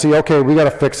started to see, okay, we got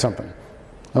to fix something.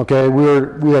 Okay,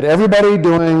 we had everybody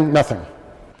doing nothing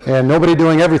and nobody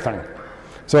doing everything.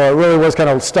 So it really was kind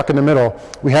of stuck in the middle.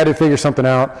 We had to figure something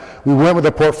out. We went with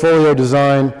a portfolio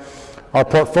design. Our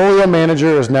portfolio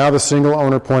manager is now the single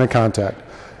owner point of contact.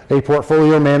 A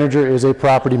portfolio manager is a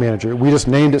property manager. We just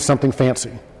named it something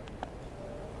fancy.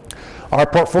 Our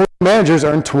portfolio managers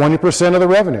earn 20% of the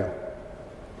revenue.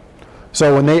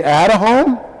 So when they add a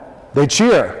home, they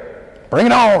cheer. Bring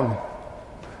it on.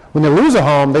 When they lose a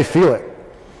home, they feel it.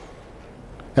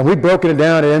 And we've broken it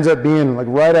down. It ends up being like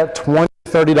right at $20,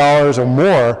 $30 or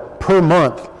more per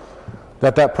month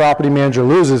that property manager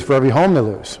loses for every home they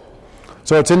lose.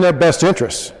 So it's in their best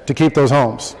interest to keep those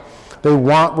homes. They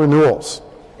want renewals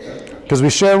because we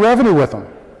share revenue with them.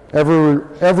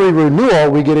 Every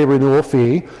renewal, we get a renewal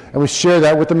fee, and we share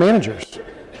that with the managers.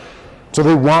 So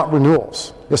they want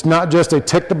renewals. It's not just a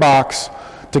tick the box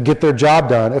to get their job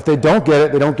done. If they don't get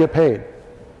it, they don't get paid.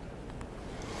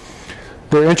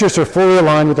 Their interests are fully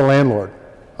aligned with the landlord.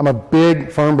 I'm a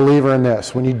big, firm believer in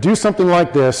this. When you do something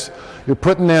like this, you're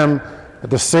putting them at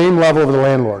the same level of the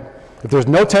landlord. If there's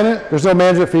no tenant, there's no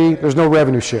management fee, there's no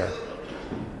revenue share.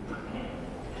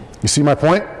 You see my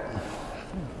point?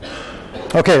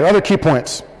 Okay, other key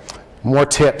points. More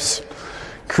tips.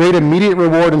 Create immediate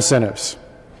reward incentives.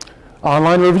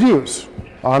 Online reviews.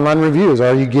 Online reviews.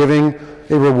 Are you giving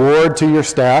a reward to your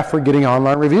staff for getting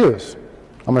online reviews?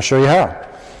 I'm going to show you how.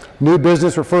 New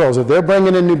business referrals. If they're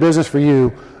bringing in new business for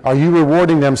you, are you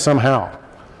rewarding them somehow?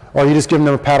 Or are you just giving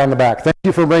them a pat on the back? Thank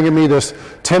you for bringing me this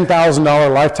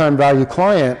 $10,000 lifetime value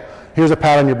client. Here's a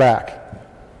pat on your back.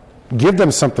 Give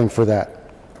them something for that.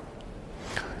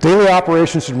 Daily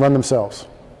operations should run themselves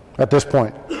at this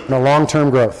point in a long-term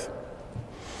growth.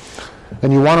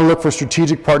 And you want to look for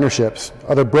strategic partnerships,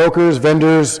 other brokers,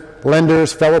 vendors,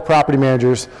 lenders, fellow property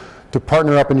managers to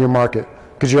partner up in your market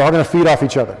because you're all going to feed off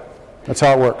each other. That's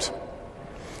how it works.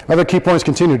 Other key points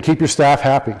continued. Keep your staff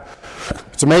happy.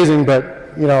 It's amazing, but,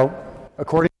 you know,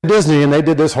 according to Disney, and they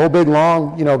did this whole big,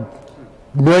 long, you know,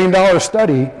 $1 million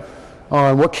study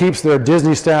on what keeps their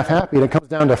Disney staff happy, and it comes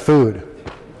down to food.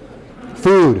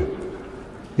 Food.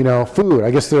 You know, food. I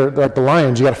guess they're like the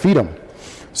lions. You got to feed them.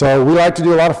 So we like to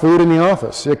do a lot of food in the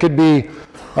office. It could be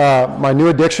my new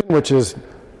addiction, which is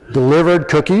delivered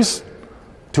cookies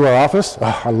to our office.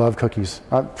 Oh, I love cookies,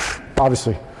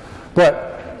 obviously.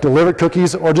 But delivered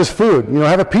cookies or just food. You know,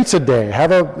 have a pizza day,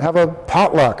 have a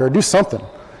potluck, or do something.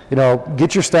 You know,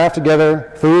 get your staff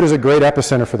together. Food is a great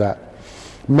epicenter for that.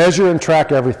 Measure and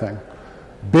track everything.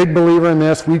 Big believer in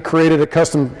this. We created a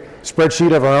custom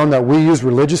spreadsheet of our own that we use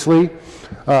religiously.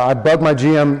 I bug my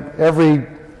GM every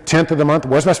 10th of the month.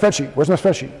 Where's my spreadsheet? Where's my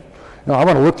spreadsheet? You know, I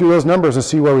want to look through those numbers and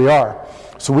see where we are.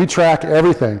 So we track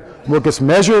everything. What gets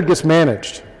measured gets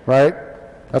managed, right?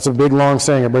 That's a big, long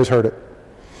saying. Everybody's heard it.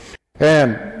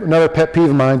 And another pet peeve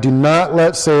of mine, do not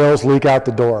let sales leak out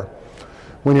the door.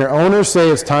 When your owners say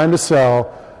it's time to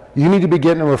sell, you need to be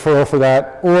getting a referral for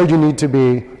that, or you need to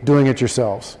be doing it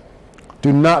yourselves.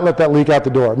 Do not let that leak out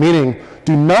the door. Meaning,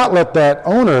 do not let that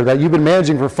owner that you've been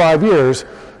managing for 5 years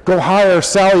go hire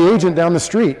Sally agent down the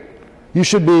street. You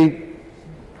should be,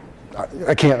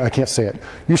 I can't say it.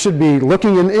 You should be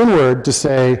looking inward to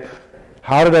say,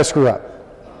 how did I screw up?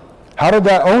 How did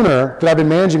that owner that I've been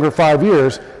managing for 5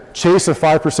 years chase a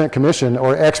 5% commission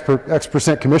or X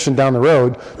percent commission down the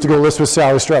road to go list with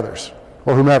Sally Struthers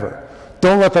or whomever?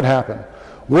 Don't let that happen.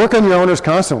 Work on your owners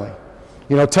constantly.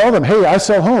 You know, tell them, hey, I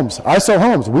sell homes. I sell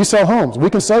homes. We sell homes. We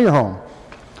can sell your home.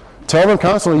 Tell them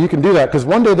constantly you can do that, because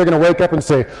one day they're going to wake up and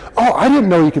say, oh, I didn't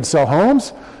know you could sell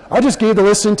homes. I just gave the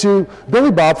listing to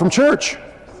Billy Bob from church.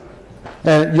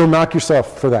 And you'll knock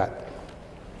yourself for that.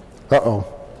 Uh-oh.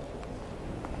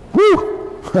 Woo!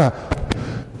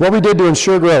 What we did to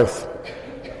ensure growth,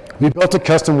 we built a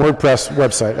custom WordPress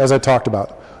website, as I talked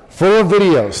about, full of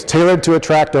videos tailored to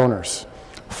attract owners.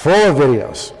 Full of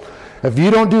videos. If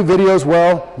you don't do videos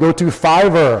well, go to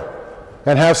Fiverr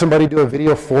and have somebody do a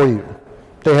video for you.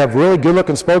 They have really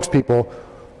good-looking spokespeople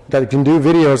that can do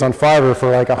videos on Fiverr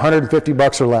for like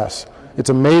 $150 or less. It's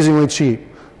amazingly cheap.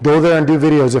 Go there and do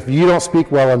videos if you don't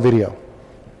speak well on video.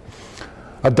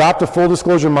 Adopt a full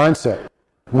disclosure mindset.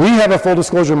 We have a full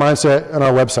disclosure mindset on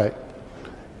our website.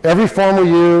 Every form we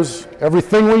use,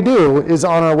 everything we do is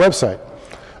on our website.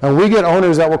 And we get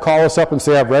owners that will call us up and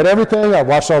say, I've read everything, I've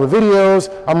watched all the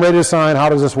videos, I'm ready to sign, how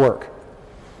does this work?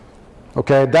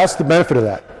 Okay, that's the benefit of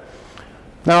that.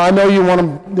 Now, I know you want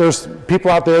to, there's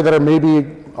people out there that are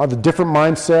maybe of a different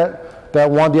mindset that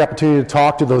want the opportunity to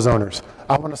talk to those owners.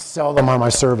 I want to sell them on my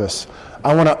service.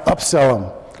 I want to upsell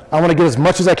them. I want to get as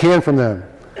much as I can from them.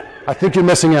 I think you're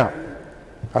missing out.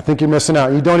 I think you're missing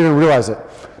out. You don't even realize it.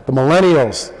 The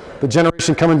millennials, the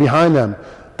generation coming behind them,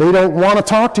 they don't want to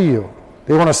talk to you.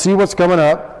 They want to see what's coming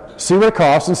up, see what it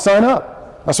costs, and sign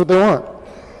up. That's what they want.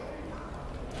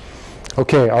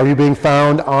 Okay, are you being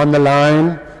found on the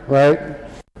line, right?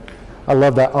 I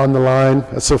love that, on the line.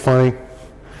 That's so funny.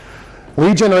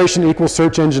 Lead generation equals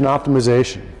search engine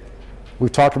optimization.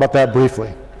 We've talked about that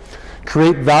briefly.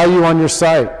 Create value on your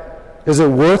site. Is it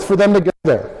worth for them to go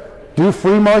there? Do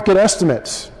free market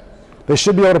estimates. They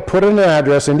should be able to put in an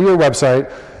address into your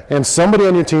website, and somebody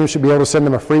on your team should be able to send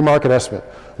them a free market estimate.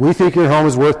 We think your home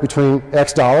is worth between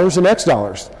X dollars and X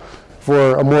dollars.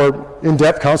 For a more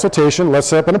in-depth consultation, let's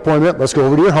set up an appointment, let's go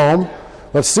over to your home,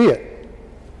 let's see it.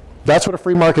 That's what a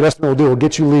free market estimate will do. It will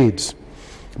get you leads.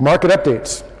 Market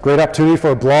updates. Great opportunity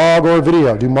for a blog or a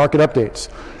video. Do market updates.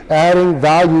 Adding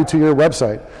value to your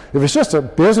website. If it's just a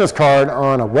business card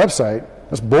on a website,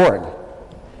 that's boring.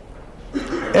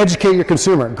 Educate your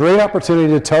consumer. Great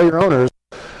opportunity to tell your owners,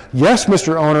 yes,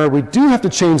 Mr. Owner, we do have to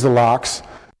change the locks.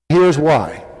 Here's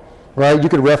why. Right? You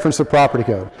could reference the property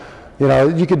code. You know,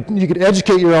 you could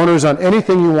educate your owners on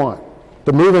anything you want.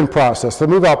 The move-in process, the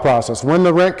move-out process, when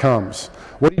the rent comes,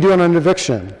 what are you doing on an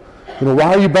eviction? You know,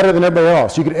 why are you better than everybody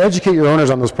else? You could educate your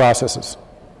owners on those processes.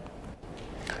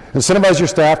 Incentivize your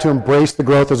staff to embrace the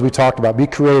growth as we talked about. Be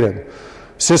creative.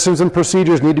 Systems and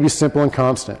procedures need to be simple and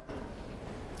constant.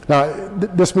 Now,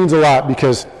 this means a lot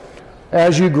because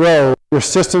as you grow, your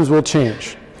systems will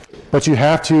change. But you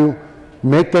have to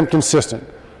make them consistent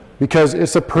because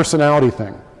it's a personality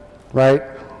thing, right?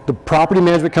 The property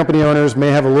management company owners may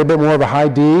have a little bit more of a high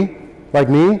D, like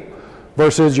me,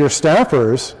 versus your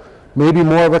staffers, maybe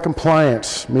more of a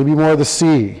compliance, maybe more of the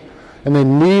C. And they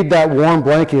need that warm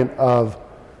blanket of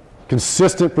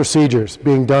consistent procedures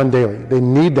being done daily. They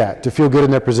need that to feel good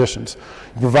in their positions.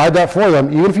 You provide that for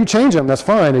them. Even if you change them, that's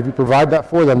fine. If you provide that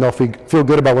for them, they'll feel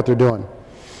good about what they're doing.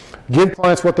 Give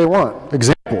clients what they want.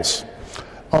 Examples.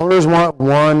 Owners want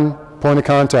one point of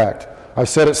contact. I've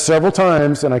said it several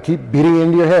times, and I keep beating it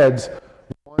into your heads.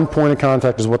 One point of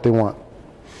contact is what they want.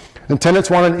 And tenants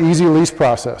want an easy lease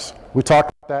process. We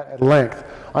talked about that at length.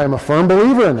 I am a firm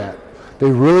believer in that.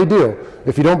 They really do.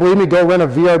 If you don't believe me, go rent a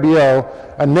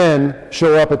VRBO and then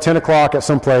show up at 10 o'clock at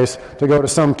some place to go to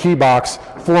some key box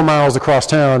 4 miles across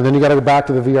town, and then you got to go back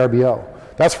to the VRBO.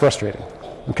 That's frustrating.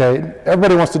 Okay?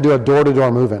 Everybody wants to do a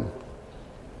door-to-door move-in.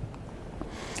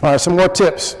 All right, some more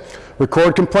tips.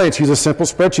 Record complaints. Use a simple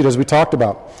spreadsheet as we talked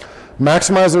about.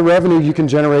 Maximize the revenue you can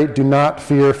generate. Do not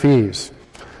fear fees.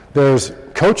 There's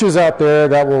coaches out there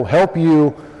that will help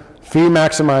you fee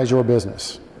maximize your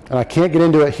business. And I can't get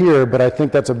into it here, but I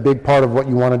think that's a big part of what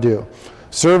you want to do.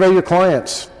 Survey your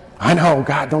clients. I know,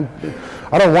 God,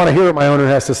 I don't want to hear what my owner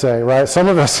has to say, right? Some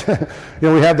of us, we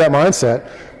have that mindset,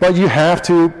 but you have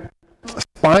to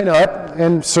spine up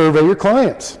and survey your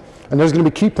clients. And there's going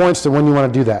to be key points to when you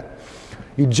want to do that.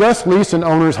 You just leased an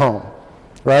owner's home,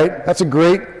 right? That's a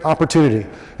great opportunity.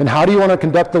 And how do you want to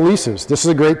conduct the leases? This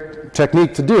is a great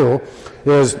technique to do,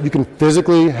 is you can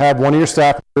physically have one of your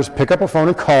staff members pick up a phone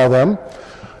and call them,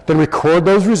 then record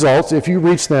those results, if you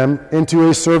reach them, into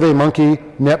a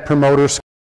SurveyMonkey Net Promoter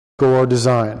Score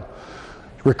design.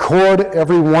 Record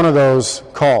every one of those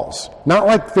calls. Not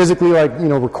like physically, like,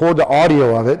 record the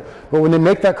audio of it, but when they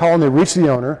make that call and they reach the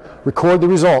owner, record the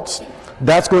results.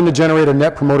 That's going to generate a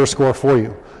Net Promoter Score for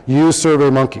you. Use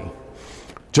SurveyMonkey.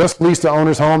 Just leased the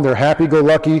owner's home, they're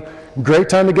happy-go-lucky. Great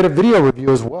time to get a video review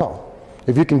as well.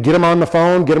 If you can get them on the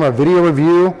phone, get them a video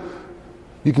review,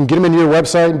 you can get them into your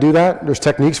website and do that. There's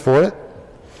techniques for it.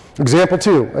 Example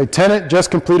 2, a tenant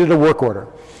just completed a work order.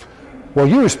 Well,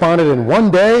 you responded in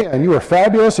one day and you were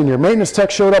fabulous and your maintenance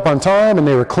tech showed up on time and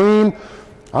they were clean.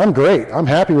 I'm great. I'm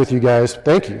happy with you guys.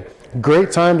 Thank you.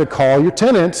 Great time to call your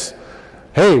tenants.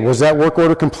 Hey, was that work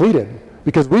order completed?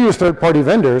 Because we use third-party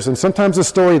vendors, and sometimes the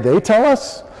story they tell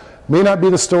us may not be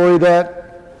the story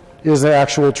that is the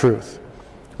actual truth.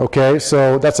 Okay,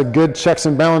 so that's a good checks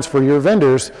and balance for your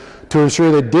vendors to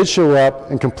ensure they did show up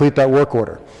and complete that work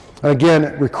order. And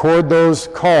again, record those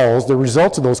calls, the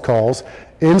results of those calls,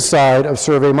 inside of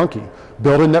SurveyMonkey.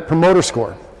 Build a Net Promoter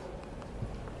Score.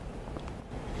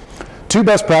 2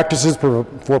 best practices for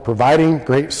providing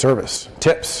great service.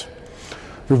 Tips.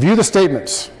 Review the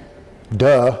statements.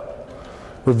 Duh.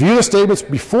 Review the statements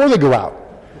before they go out.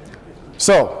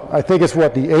 So, I think it's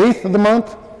what, the 8th of the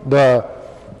month?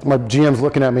 My GM's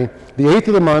looking at me. The 8th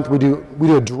of the month, we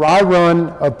do a dry run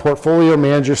of portfolio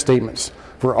manager statements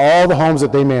for all the homes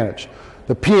that they manage.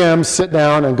 The PMs sit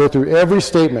down and go through every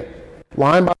statement,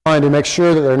 line by line, to make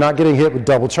sure that they're not getting hit with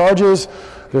double charges,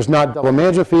 there's not double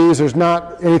management fees, there's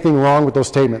not anything wrong with those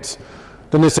statements.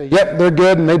 Then they say, yep, they're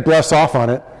good, and they bless off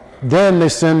on it. Then they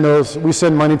send we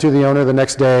send money to the owner the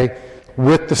next day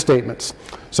with the statements.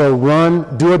 So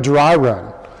do a dry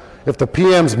run. If the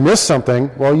PMs miss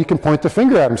something, well, you can point the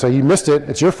finger at them and say, you missed it,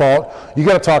 it's your fault, you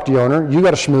got to talk to the owner, you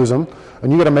got to schmooze them,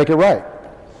 and you got to make it right.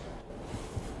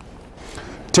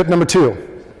 Tip number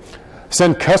 2,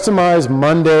 send customized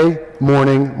Monday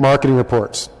morning marketing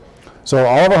reports. So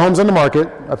all of our homes on the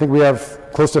market, I think we have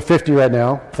close to 50 right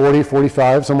now, 40,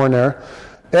 45, somewhere in there.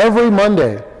 Every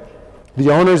Monday, the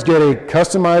owners get a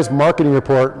customized marketing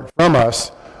report from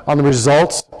us on the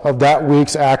results of that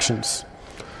week's actions.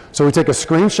 So we take a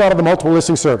screenshot of the multiple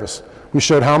listing service. We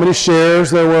showed how many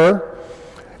shares there were.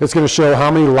 It's going to show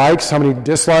how many likes, how many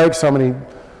dislikes, how many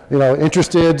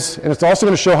interesteds, and it's also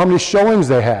going to show how many showings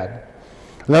they had.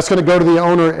 And that's going to go to the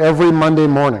owner every Monday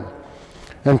morning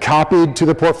and copied to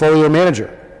the portfolio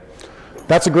manager.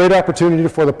 That's a great opportunity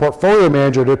for the portfolio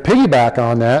manager to piggyback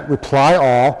on that, reply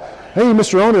all. Hey,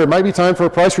 Mr. Owner, it might be time for a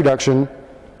price reduction.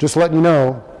 Just letting you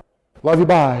know. Love you,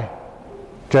 bye.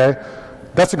 Okay?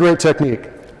 That's a great technique.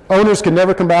 Owners can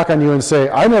never come back on you and say,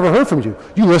 I never heard from you.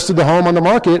 You listed the home on the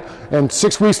market, and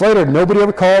 6 weeks later, nobody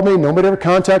ever called me, nobody ever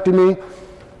contacted me.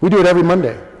 We do it every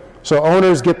Monday. So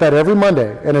owners get that every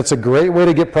Monday, and it's a great way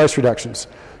to get price reductions.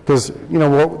 Because,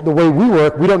 the way we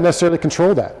work, we don't necessarily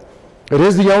control that. It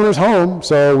is the owner's home,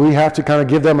 so we have to kind of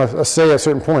give them a say at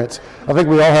certain points. I think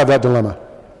we all have that dilemma.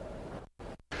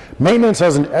 Maintenance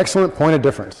has an excellent point of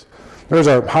difference. There's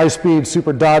a high-speed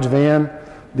Super Dodge van.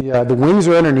 The wings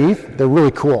are underneath. They're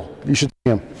really cool. You should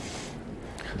see them.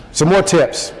 Some more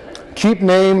tips. Keep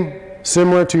name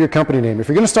similar to your company name. If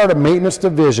you're going to start a maintenance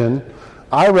division,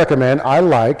 I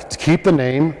like to keep the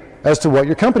name as to what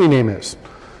your company name is.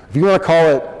 If you want to call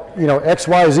it,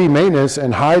 XYZ Maintenance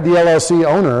and hide the LLC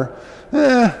owner,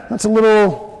 that's a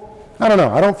little, I don't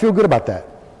know. I don't feel good about that.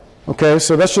 Okay,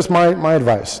 so that's just my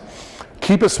advice.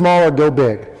 Keep it small or go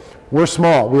big. We're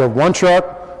small. We have 1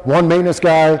 truck, 1 maintenance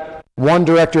guy, 1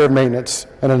 director of maintenance,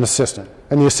 and an assistant.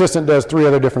 And the assistant does 3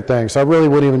 other different things. So I really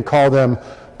wouldn't even call them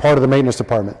part of the maintenance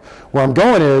department. Where I'm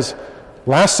going is,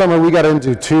 last summer we got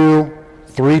into 2,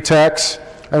 3 techs,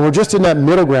 and we're just in that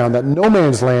middle ground, that no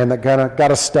man's land that kind of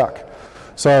got us stuck.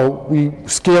 So we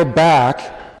scaled back,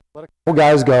 let a couple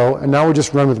guys go, and now we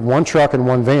just run with 1 truck and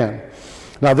 1 van.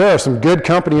 Now there are some good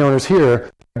company owners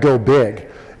here that go big,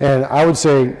 and I would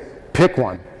say pick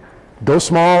one. Go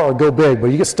small or go big, but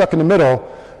you get stuck in the middle,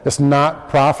 it's not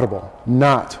profitable.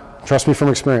 Not. Trust me from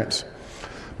experience.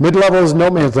 Mid-level is no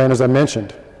man's land, as I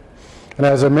mentioned. And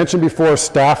as I mentioned before,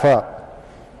 staff up.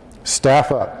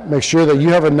 Staff up. Make sure that you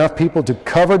have enough people to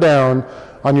cover down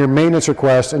on your maintenance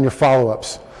requests and your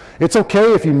follow-ups. It's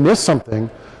okay if you miss something,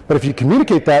 but if you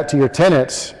communicate that to your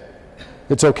tenants,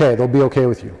 it's okay. They'll be okay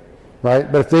with you,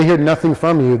 right? But if they hear nothing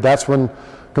from you, that's when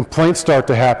complaints start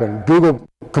to happen. Google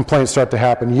complaints start to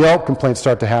happen. Yelp complaints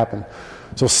start to happen.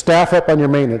 So staff up on your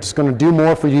maintenance. It's going to do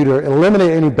more for you to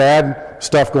eliminate any bad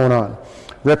stuff going on.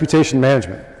 Reputation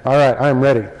management. All right, I am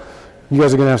ready. You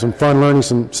guys are going to have some fun learning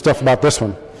some stuff about this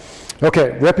one.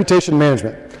 Okay, reputation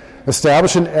management.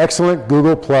 Establish an excellent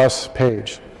Google Plus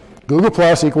page. Google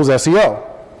Plus equals SEO.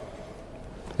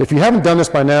 If you haven't done this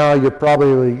by now, you're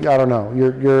probably, I don't know,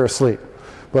 you're asleep.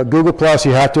 But Google Plus,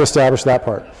 you have to establish that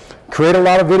part. Create a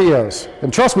lot of videos.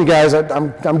 And trust me, guys,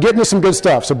 I'm getting you some good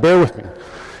stuff, so bear with me.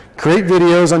 Create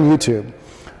videos on YouTube.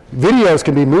 Videos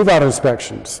can be move-out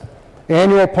inspections,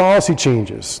 annual policy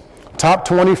changes, top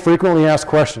 20 frequently asked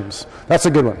questions. That's a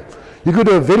good one. You could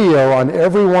do a video on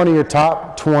every one of your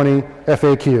top 20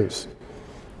 FAQs.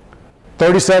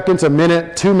 30 seconds, a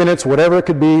minute, 2 minutes, whatever it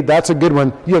could be, that's a good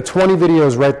one. You have 20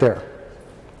 videos right there.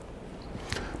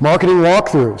 Marketing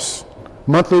walkthroughs,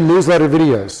 monthly newsletter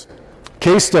videos,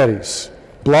 case studies,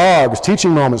 blogs, teaching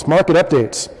moments, market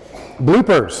updates,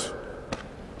 bloopers.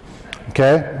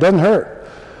 Okay, doesn't hurt.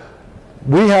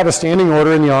 We have a standing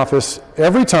order in the office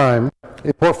every time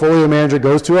a portfolio manager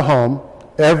goes to a home,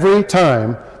 every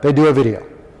time they do a video.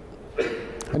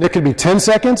 And it could be 10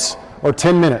 seconds or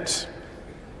 10 minutes.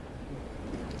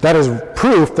 That is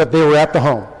proof that they were at the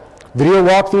home. Video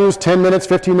walkthroughs, 10 minutes,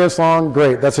 15 minutes long,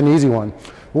 great, that's an easy one.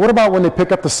 But what about when they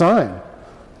pick up the sign?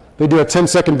 They do a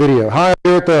 10-second video. Hi, I'm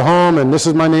here at the home, and this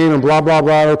is my name, and blah, blah,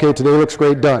 blah. Okay, today looks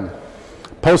great, done.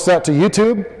 Post that to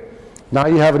YouTube. Now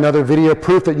you have another video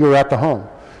proof that you were at the home.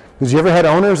 Because you ever had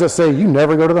owners that say, you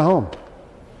never go to the home?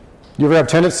 You ever have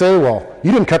tenants say, well,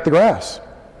 you didn't cut the grass?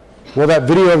 Well, that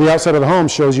video of the outside of the home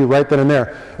shows you right then and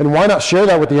there. And why not share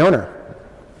that with the owner?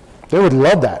 They would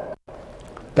love that.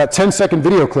 That 10-second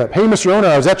video clip. Hey, Mr. Owner,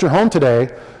 I was at your home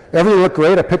today. Everything looked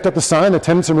great. I picked up the sign. The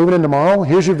tenants are moving in tomorrow.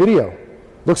 Here's your video.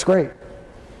 Looks great.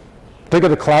 Think of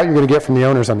the clout you're going to get from the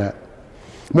owners on that.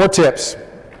 More tips.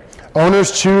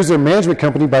 Owners choose their management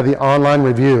company by the online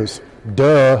reviews.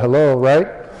 Duh, hello, right?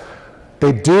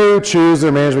 They do choose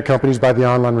their management companies by the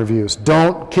online reviews.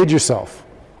 Don't kid yourself.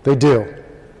 They do.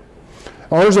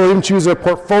 Owners will even choose their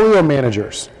portfolio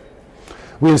managers.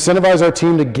 We incentivize our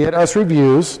team to get us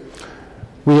reviews.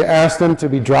 We ask them to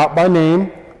be dropped by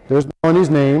name. There's Melanie's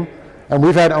name. And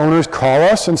we've had owners call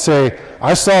us and say,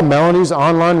 I saw Melanie's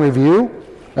online review,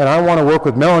 and I want to work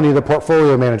with Melanie, the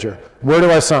portfolio manager. Where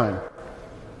do I sign?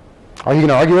 Are you going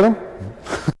to argue with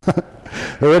them?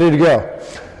 They're ready to go.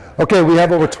 Okay, we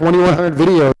have over 2,100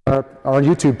 videos on our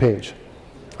YouTube page.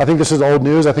 I think this is old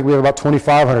news. I think we have about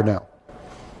 2,500 now.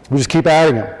 We just keep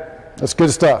adding them. That's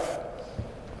good stuff.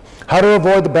 How to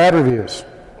avoid the bad reviews.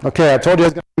 Okay, I told you I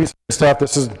was going to give you some stuff.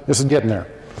 This is getting there.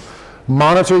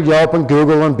 Monitor Yelp and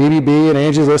Google and BBB and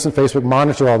Angie's List and Facebook.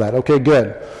 Monitor all that. Okay,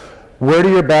 good. Where do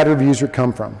your bad reviews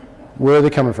come from? Where are they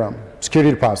coming from?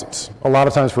 Security deposits. A lot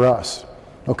of times for us.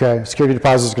 Okay, security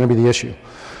deposits is going to be the issue.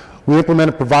 We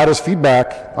implemented provide us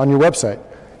feedback on your website.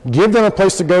 Give them a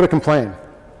place to go to complain.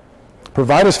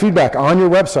 Provide us feedback on your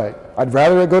website. I'd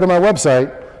rather go to my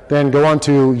website than go on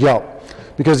to Yelp.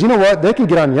 Because you know what? They can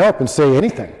get on Yelp and say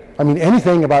anything. I mean,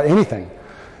 anything about anything.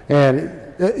 And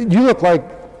you look like,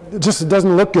 it just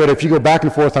doesn't look good if you go back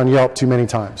and forth on Yelp too many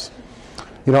times.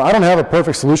 You know, I don't have a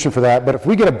perfect solution for that, but if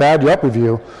we get a bad Yelp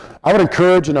review, I would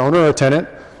encourage an owner or a tenant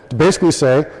to basically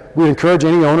say, we encourage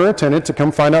any owner or tenant to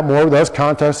come find out more with us,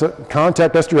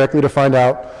 contact us directly to find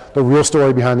out the real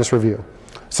story behind this review.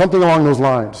 Something along those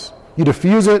lines. You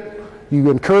diffuse it,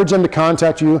 you encourage them to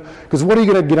contact you, because what are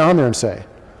you going to get on there and say?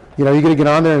 You know, you're going to get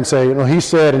on there and say, you know, he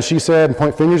said and she said, and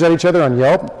point fingers at each other on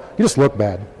Yelp. You just look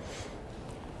bad.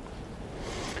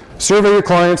 Survey your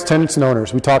clients, tenants, and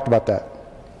owners. We talked about that.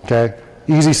 Okay?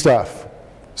 Easy stuff.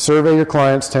 Survey your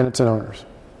clients, tenants, and owners.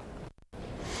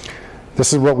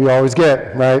 This is what we always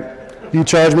get, right? You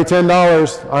charge me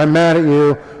 $10. I'm mad at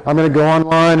you. I'm going to go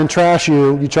online and trash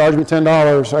you. You charge me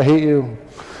 $10. I hate you.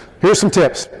 Here's some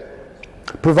tips.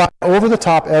 Provide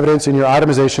over-the-top evidence in your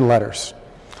itemization letters.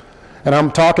 And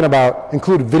I'm talking about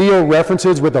include video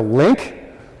references with a link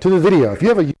to the video. If you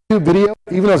have a YouTube video,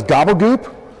 even though it's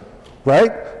gobbledygook,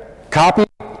 right? Copy,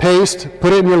 paste,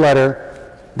 put it in your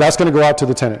letter. That's going to go out to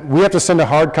the tenant. We have to send a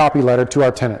hard copy letter to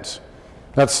our tenants.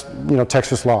 That's, you know,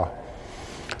 Texas law.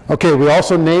 Okay, we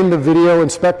also name the video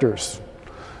inspectors.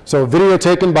 So video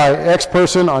taken by X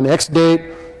person on X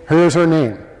date, here's her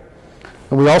name.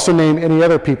 And we also name any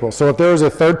other people. So if there is a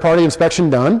third-party inspection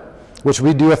done, which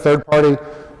we do a third-party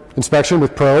inspection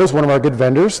with Pros, one of our good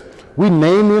vendors, we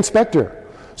name the inspector.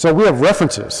 So we have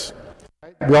references.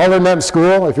 We all learned that in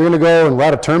school. If you're going to go and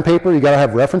write a term paper, you got to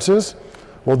have references.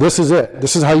 Well, this is it.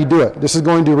 This is how you do it. This is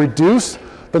going to reduce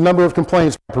the number of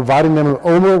complaints by providing them with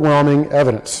overwhelming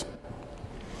evidence.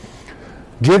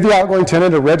 Give the outgoing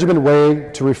tenant a regimented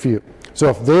way to refute. So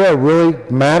if they are really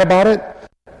mad about it,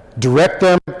 direct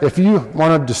them. If you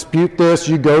want to dispute this,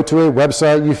 you go to a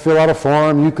website, you fill out a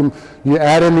form, you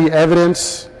add in the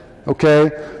evidence, okay?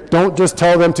 Don't just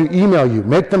tell them to email you.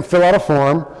 Make them fill out a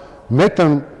form, make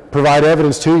them provide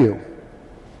evidence to you.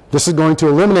 This is going to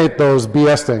eliminate those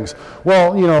BS things.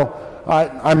 Well, you know,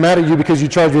 I'm mad at you because you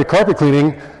charged me a carpet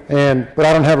cleaning, but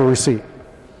I don't have a receipt,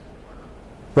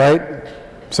 right?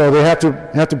 So they have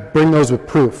to bring those with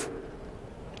proof.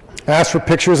 Ask for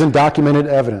pictures and documented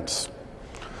evidence.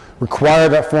 Require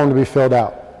that form to be filled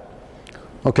out.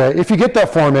 Okay, if you get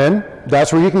that form in,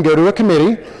 that's where you can go to a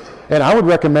committee, and I would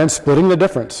recommend splitting the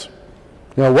difference.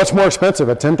 You know, what's more expensive,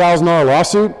 a $10,000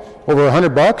 lawsuit over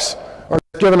 $100, or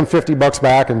giving them $50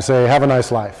 back and say, have a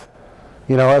nice life?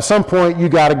 You know, at some point you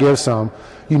got to give some.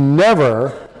 You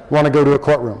never want to go to a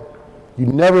courtroom. You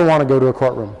never want to go to a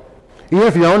courtroom. Even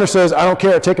if your owner says, I don't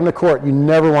care, take him to court, you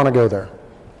never want to go there.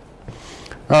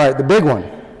 All right, the big one.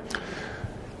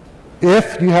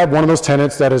 If you have one of those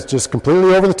tenants that is just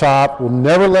completely over the top, will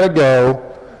never let it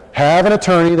go, have an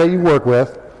attorney that you work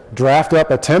with draft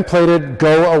up a templated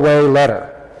go-away letter.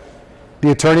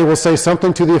 The attorney will say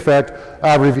something to the effect,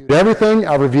 I've reviewed everything,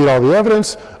 I've reviewed all the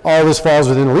evidence, all this falls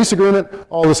within the lease agreement,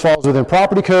 all this falls within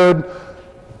property code,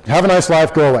 have a nice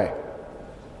life, go away.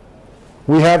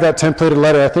 We have that templated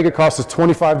letter. I think it costs us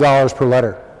 $25 per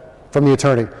letter from the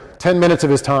attorney, 10 minutes of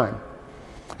his time.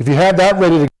 If you have that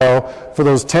ready to go, for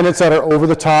those tenants that are over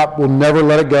the top, will never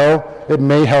let it go, it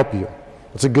may help you.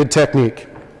 It's a good technique.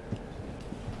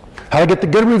 How to get the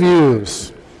good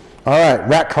reviews. All right,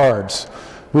 rat cards.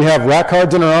 We have rat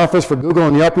cards in our office for Google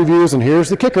and Yelp reviews, and here's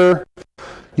the kicker.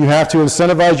 You have to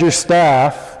incentivize your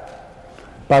staff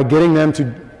by getting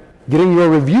your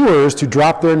reviewers to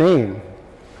drop their name.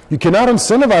 You cannot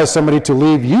incentivize somebody to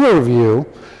leave you a review,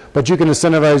 but you can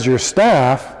incentivize your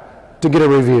staff to get a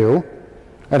review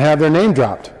and have their name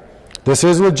dropped. This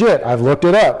is legit. I've looked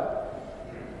it up.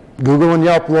 Google and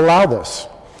Yelp will allow this.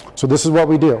 So this is what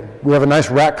we do. We have a nice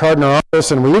rat card in our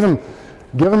office, and we even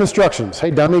give them instructions.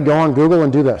 Hey, dummy, go on Google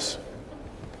and do this.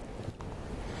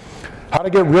 How to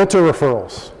get realtor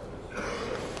referrals.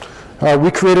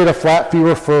 We created a flat fee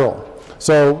referral.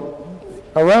 So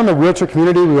around the realtor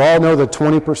community, we all know the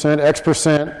 20%,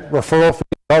 X% referral fee.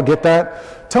 We all get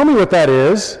that. Tell me what that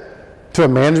is to a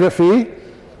management fee.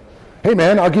 Hey,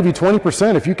 man, I'll give you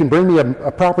 20% if you can bring me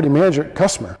a property manager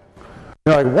customer.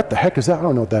 You're like, what the heck is that? I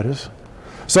don't know what that is.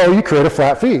 So you create a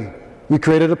flat fee. We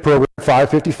created a program,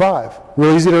 555.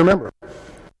 Real easy to remember.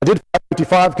 I did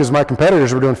 555 because my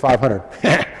competitors were doing 500.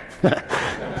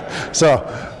 So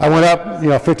I went up,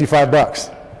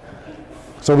 $55.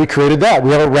 So we created that.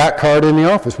 We have a rat card in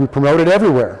the office. We promote it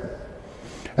everywhere.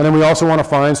 And then we also want to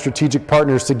find strategic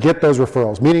partners to get those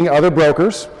referrals, meaning other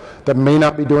brokers that may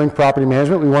not be doing property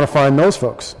management. We want to find those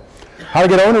folks. How to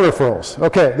get owner referrals.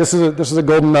 Okay, this is a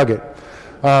golden nugget.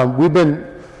 We've been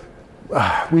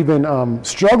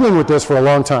struggling with this for a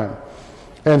long time.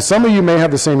 And some of you may have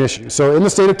the same issue. So in the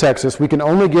state of Texas, we can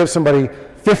only give somebody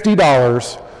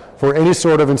 $50 for any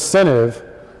sort of incentive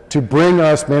to bring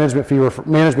us management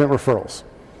referrals.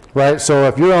 Right? So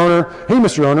if you're owner, hey,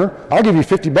 Mr. Owner, I'll give you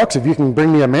 $50 if you can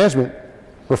bring me a management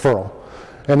referral.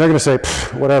 And they're going to say,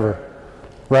 whatever.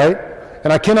 Right?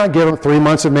 And I cannot give them 3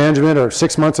 months of management or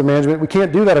 6 months of management. We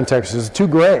can't do that in Texas. It's too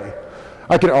gray.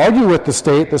 I could argue with the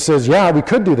state that says, yeah, we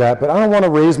could do that, but I don't want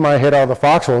to raise my head out of the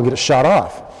foxhole and get it shot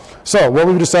off. So what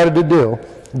we've decided to do,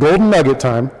 golden nugget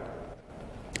time,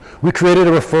 we created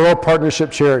a referral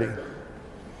partnership charity.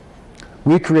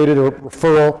 We created a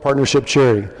referral partnership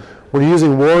charity. We're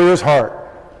using Warrior's Heart,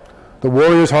 the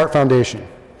Warrior's Heart Foundation.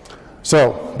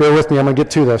 So bear with me, I'm going to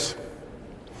get to this.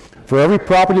 For every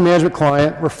property management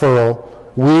client referral,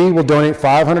 we will donate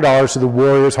 $500 to the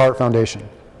Warrior's Heart Foundation.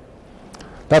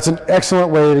 That's an excellent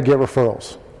way to get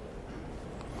referrals.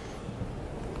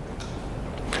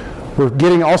 We're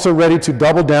getting also ready to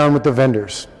double down with the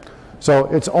vendors. So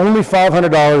it's only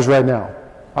 $500 right now.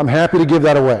 I'm happy to give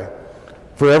that away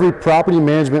for every property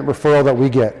management referral that we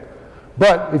get.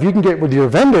 But if you can get with your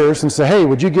vendors and say, hey,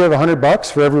 would you give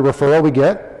 $100 for every referral we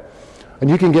get? And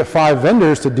you can get 5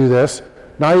 vendors to do this.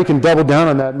 Now you can double down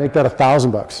on that and make that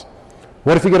 $1,000.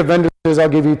 What if you get a vendor that says, I'll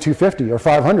give you $250 or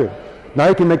 $500? Now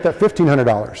you can make that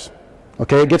 $1,500.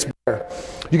 Okay, it gets better.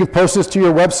 You can post this to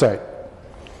your website.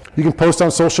 You can post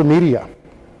on social media.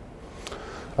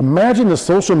 Imagine the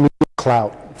social media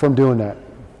clout from doing that.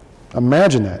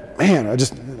 Imagine that. Man,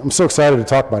 I'm so excited to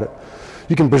talk about it.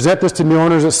 You can present this to new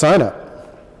owners that sign up.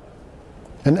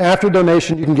 And after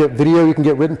donation, you can get video, you can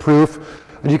get written proof,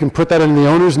 and you can put that in the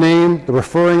owner's name, the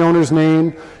referring owner's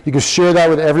name. You can share that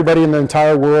with everybody in the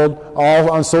entire world,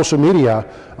 all on social media.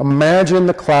 Imagine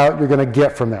the clout you're going to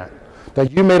get from that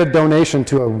you made a donation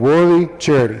to a worthy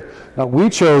charity. Now, we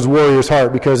chose Warrior's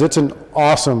Heart because it's an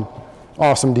awesome,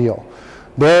 awesome deal.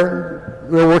 We're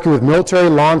working with military,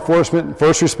 law enforcement, and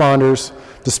first responders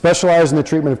to specialize in the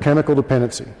treatment of chemical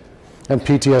dependency and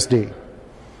PTSD.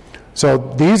 So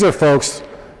these are folks,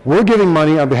 we're giving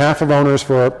money on behalf of owners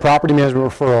for a property management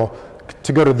referral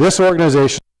to go to this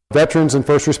organization, veterans and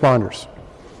first responders.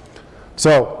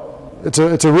 So it's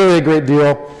a really great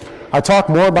deal. I talk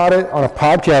more about it on a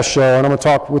podcast show, and I'm going to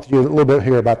talk with you a little bit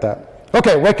here about that.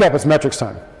 Okay, wake up, it's metrics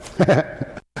time.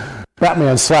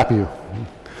 Batman, slap you.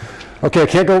 Okay,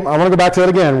 I want to go back to that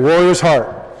again, Warrior's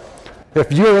Heart.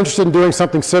 If you're interested in doing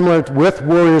something similar with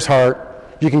Warrior's Heart,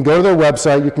 you can go to their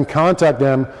website, you can contact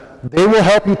them. They will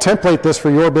help you template this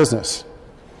for your business.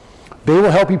 They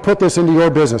will help you put this into your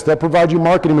business. They'll provide you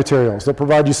marketing materials. They'll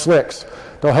provide you slicks.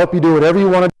 They'll help you do whatever you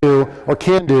want to do or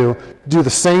can do the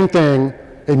same thing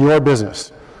in your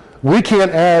business. We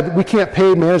can't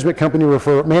pay management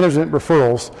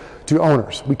referrals to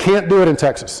owners. We can't do it in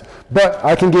Texas. But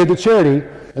I can give to charity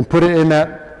and put it in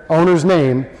that owner's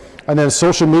name, and then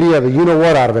social media, the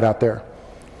you-know-what out of it out there.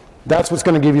 That's what's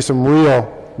going to give you some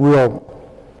real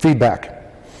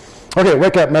feedback. Okay,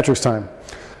 wake up metrics time.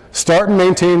 Start and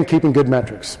maintain keeping good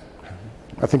metrics.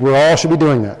 I think we all should be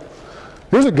doing that.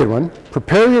 Here's a good one.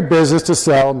 Prepare your business to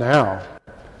sell now.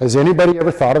 Has anybody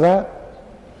ever thought of that?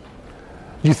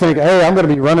 You think, hey, I'm going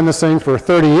to be running this thing for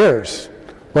 30 years.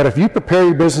 But if you prepare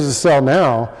your business to sell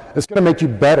now, it's going to make you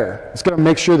better. It's going to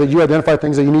make sure that you identify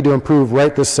things that you need to improve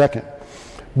right this second.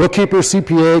 Bookkeeper,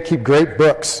 CPA, keep great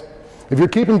books. If you're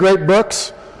keeping great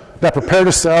books, that prepare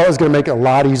to sell is going to make it a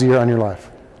lot easier on your life.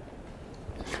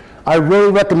 I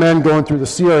really recommend going through the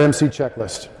CRMC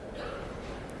checklist.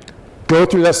 Go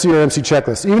through that CRMC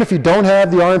checklist. Even if you don't have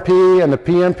the RMP and the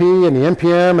PMP and the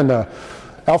NPM and the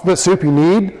alphabet soup you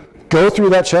need, go through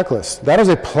that checklist. That is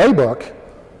a playbook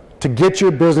to get your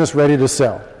business ready to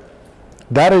sell.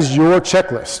 That is your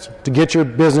checklist to get your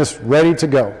business ready to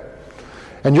go.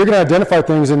 And you're going to identify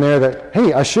things in there that,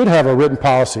 hey, I should have a written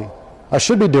policy. I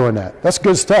should be doing that. That's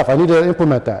good stuff. I need to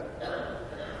implement that.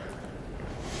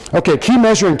 Okay, key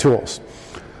measuring tools.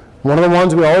 One of the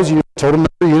ones we always use, total number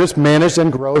of units managed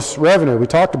and gross revenue. We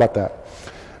talked about that.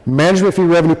 Management fee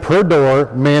revenue per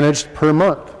door managed per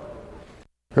month.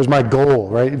 Here's my goal,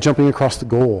 right? Jumping across the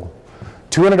goal.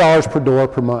 $200 per door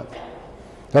per month.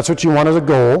 That's what you want as a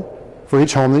goal for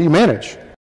each home that you manage.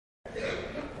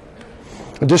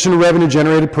 Additional revenue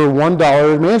generated per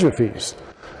 $1 in management fees.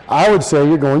 I would say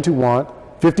you're going to want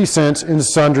 50 cents in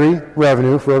sundry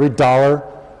revenue for every dollar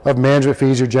of management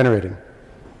fees you're generating.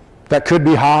 That could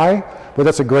be high, but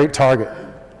that's a great target.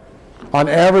 On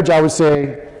average, I would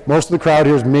say most of the crowd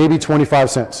here is maybe 25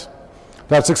 cents.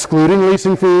 That's excluding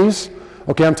leasing fees.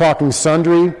 Okay, I'm talking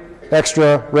sundry,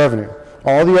 extra revenue.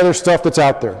 All the other stuff that's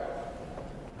out there.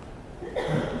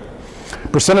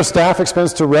 Percent of staff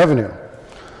expense to revenue.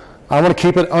 I want to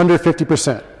keep it under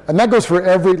 50%. And that goes for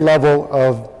every level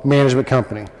of management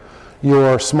company.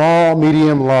 Your small,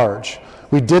 medium, large.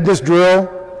 We did this drill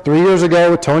 3 years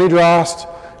ago with Tony Drost.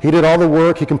 He did all the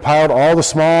work. He compiled all the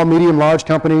small, medium, large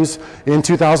companies in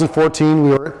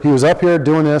 2014. He was up here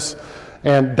doing this,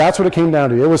 and that's what it came down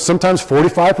to. It was sometimes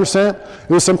 45%. It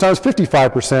was sometimes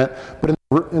 55%, but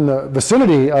in the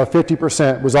vicinity of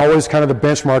 50% was always kind of the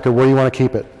benchmark of where you want to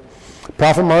keep it.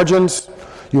 Profit margins,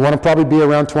 you want to probably be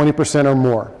around 20% or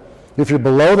more. If you're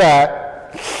below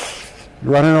that,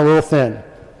 you're running a little thin.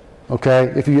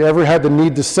 Okay? If you ever had the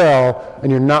need to sell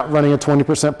and you're not running a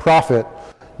 20% profit,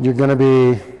 that's going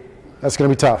to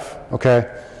be tough. Okay?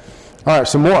 All right,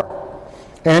 some more.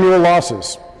 Annual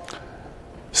losses.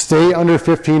 Stay under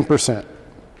 15%.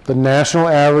 The national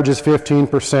average is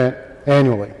 15%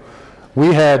 annually.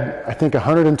 We had, I think,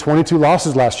 122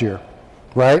 losses last year,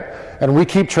 right? And we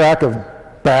keep track of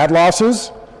bad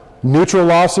losses, neutral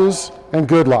losses, and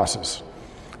good losses.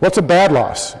 What's a bad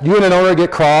loss? You and an owner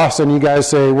get crossed and you guys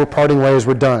say, we're parting ways,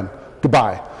 we're done,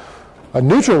 goodbye. A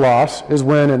neutral loss is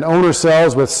when an owner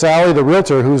sells with Sally the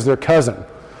realtor, who's their cousin.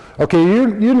 Okay, you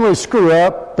didn't really screw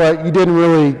up, but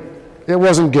it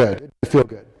wasn't good, it didn't feel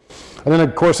good. And then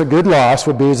of course a good loss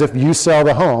would be as if you sell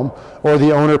the home or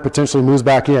the owner potentially moves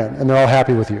back in and they're all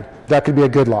happy with you. That could be a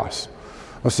good loss.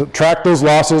 Let's subtract those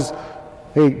losses.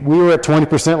 Hey, we were at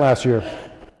 20% last year.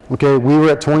 Okay, we were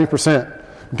at 20%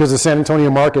 because the San Antonio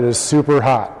market is super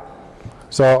hot.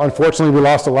 So unfortunately we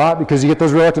lost a lot because you get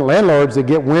those reluctant landlords that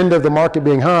get wind of the market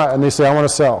being hot and they say, I want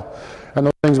to sell. And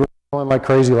those things were selling like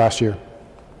crazy last year.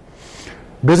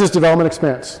 Business development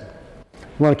expense.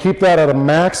 You want to keep that at a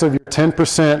max of your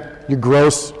 10%, your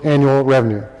gross annual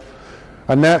revenue.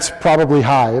 And that's probably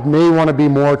high. It may want to be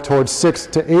more towards 6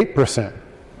 to 8%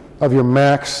 of your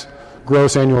max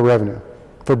gross annual revenue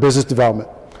for business development.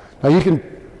 Now you can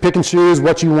pick and choose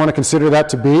what you want to consider that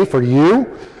to be for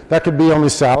you. That could be only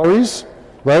salaries,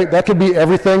 right? That could be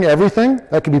everything.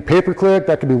 That could be pay-per-click,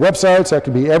 that could be websites, that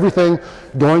could be everything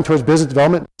going towards business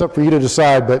development. It's up for you to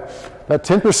decide, but that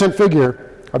 10% figure,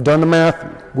 I've done the math,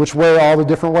 which way, all the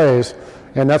different ways,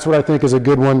 and that's what I think is a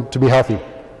good one to be healthy.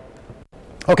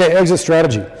 Okay, exit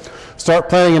strategy. Start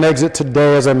planning an exit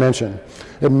today, as I mentioned.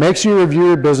 It makes you review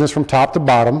your business from top to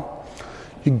bottom.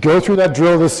 You go through that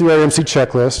drill of the CRMC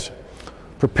checklist.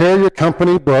 Prepare your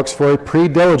company books for a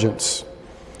pre-diligence.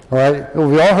 All right,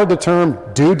 we all heard the term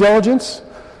due diligence.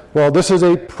 Well, this is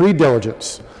a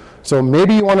pre-diligence. So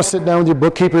maybe you want to sit down with your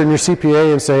bookkeeper and your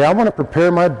CPA and say, I want to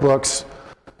prepare my books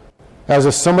as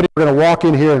if somebody were going to walk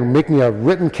in here and make me a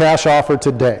written cash offer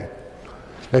today.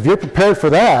 If you're prepared for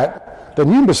that,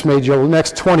 then you just made your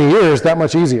next 20 years that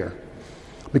much easier,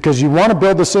 because you want to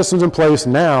build the systems in place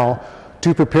now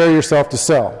to prepare yourself to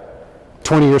sell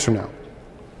 20 years from now.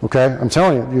 Okay? I'm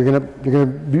telling you, you're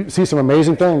going to see some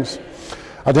amazing things.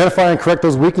 Identify and correct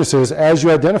those weaknesses as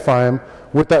you identify them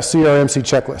with that CRMC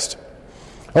checklist.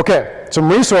 Okay,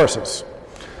 some resources.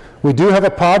 We do have a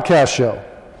podcast show,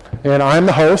 and I'm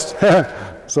the host.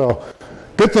 So,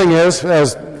 good thing is,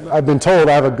 as I've been told,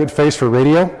 I have a good face for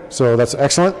radio, so that's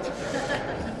excellent.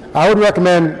 I would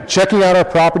recommend checking out our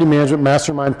Property Management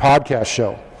Mastermind podcast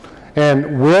show.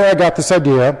 And where I got this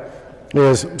idea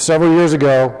is several years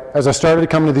ago, as I started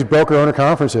coming to these broker owner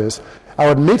conferences, I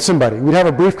would meet somebody. We'd have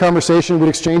a brief conversation. We'd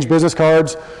exchange business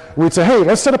cards. We'd say, hey,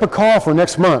 let's set up a call for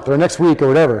next month or next week or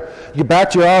whatever. You get back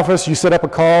to your office, you set up a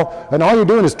call, and all you're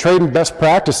doing is trading best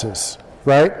practices,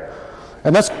 right?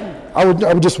 And that's, I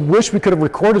would just wish we could have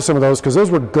recorded some of those, because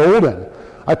those were golden.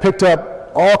 I picked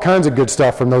up all kinds of good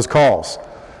stuff from those calls.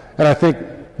 And I think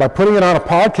by putting it on a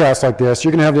podcast like this,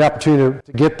 you're going to have the opportunity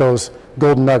to get those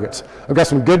golden nuggets. I've got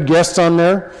some good guests on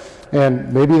there,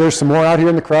 and maybe there's some more out here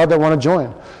in the crowd that want to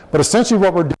join. But essentially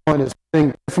what we're doing is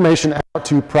putting information out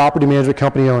to property management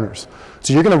company owners.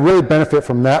 So you're going to really benefit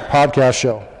from that podcast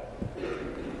show.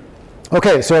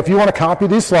 Okay, so if you want to copy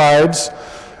these slides,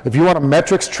 if you want a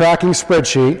metrics tracking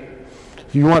spreadsheet,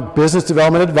 if you want business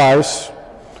development advice,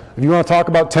 if you want to talk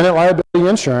about tenant liability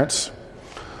insurance,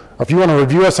 if you want to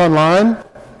review us online,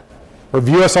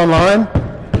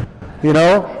 you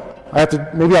know,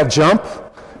 maybe I'll jump.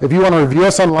 If you want to review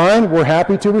us online, we're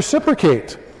happy to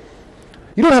reciprocate.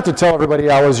 You don't have to tell everybody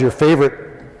I was your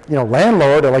favorite,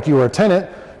 landlord, or like you were a tenant.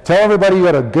 Tell everybody you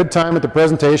had a good time at the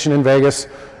presentation in Vegas.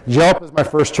 Yelp is my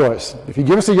first choice. If you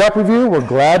give us a Yelp review, we're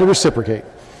glad to reciprocate.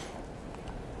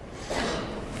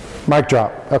 Mic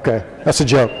drop. Okay, that's a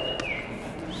joke.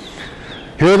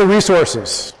 Here are the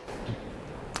resources.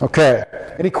 Okay,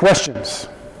 any questions?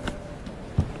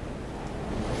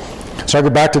 Should I go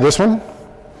back to this one?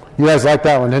 You guys liked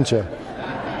that one, didn't you?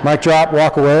 Mic drop,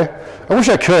 walk away. I wish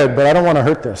I could, but I don't want to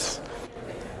hurt this.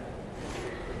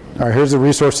 All right, here's the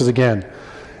resources again.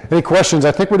 Any questions?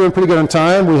 I think we're doing pretty good on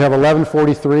time. We have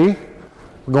 11:43.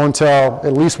 We're going till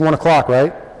at least 1 o'clock,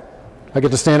 right? I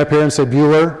get to stand up here and say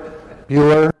Bueller,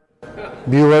 Bueller,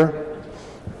 Bueller.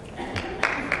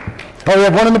 Oh, we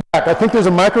have one in the back. I think there's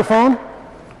a microphone.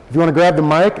 If you want to grab the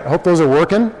mic, I hope those are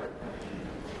working.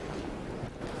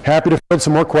 Happy to field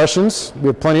some more questions. We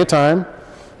have plenty of time.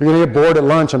 You're going to get bored at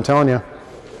lunch, I'm telling you.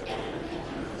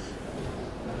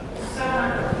 So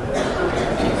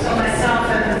myself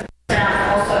and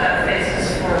staff also have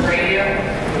faces for radio.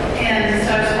 And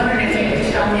so I was wondering if you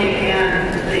could tell me again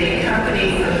the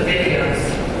company for the videos.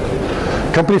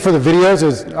 Company for the videos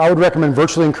is, I would recommend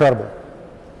Virtually Incredible.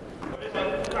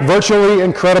 Virtually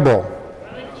Incredible.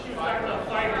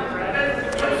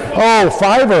 Oh,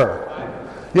 Fiverr.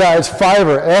 Yeah, it's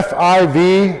Fiverr, F-I-V-E-R-R.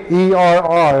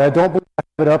 I don't believe I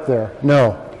have it up there.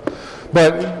 No.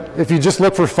 But if you just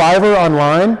look for Fiverr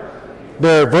online,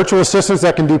 there are virtual assistants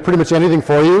that can do pretty much anything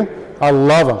for you. I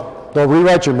love them. They'll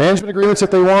rewrite your management agreements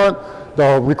if they want.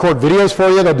 They'll record videos for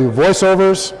you. They'll do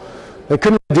voiceovers. They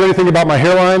couldn't do anything about my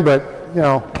hairline, but,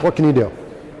 what can you do?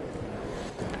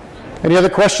 Any other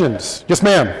questions? Yes,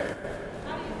 ma'am.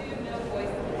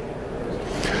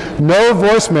 No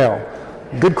voicemail.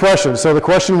 Good question. So the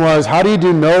question was, how do you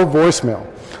do no voicemail?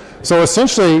 So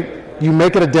essentially, you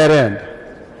make it a dead end,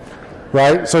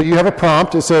 right? So you have a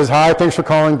prompt. It says, hi, thanks for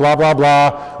calling, blah, blah,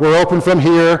 blah. We're open from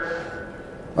here.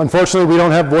 Unfortunately, we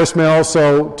don't have voicemail,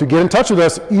 so to get in touch with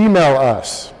us, email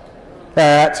us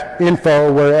at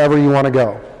info, wherever you want to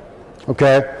go,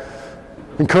 okay?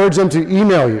 Encourage them to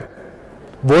email you.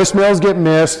 Voicemails get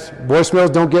missed.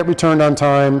 Voicemails don't get returned on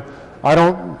time. I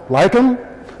don't like them.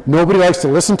 Nobody likes to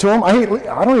listen to them. I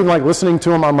don't even like listening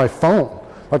to them on my phone,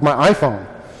 like my iPhone.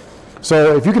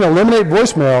 So if you can eliminate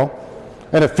voicemail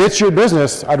and it fits your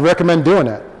business, I'd recommend doing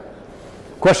that.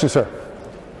 Question, sir?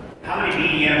 How many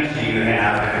BDMs do you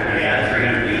have? You had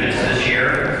 300 units this year,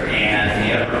 and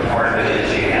the other part of it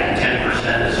is you had 10%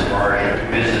 as far as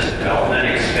business development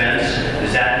expense.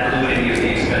 Does that include any of the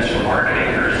expense for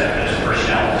marketing, or is that just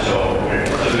personnel? So would it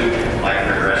include, like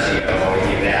your SEO,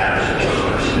 that, or is it just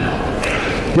personnel?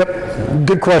 Yep,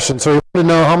 good question. So you want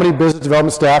to know how many business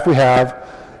development staff we have,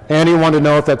 and you want to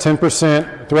know if that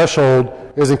 10% threshold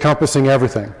is encompassing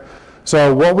everything.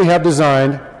 So what we have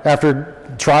designed, after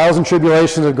trials and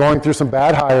tribulations of going through some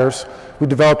bad hires, we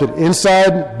developed an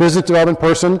inside business development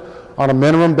person on a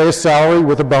minimum base salary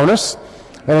with a bonus,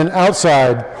 and an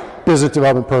outside business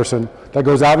development person that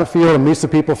goes out in the field and meets the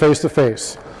people face to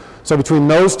face. So between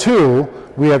those two,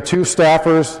 we have 2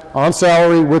 staffers on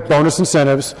salary with bonus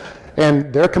incentives,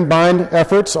 and their combined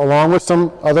efforts, along with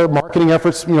some other marketing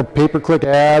efforts, pay-per-click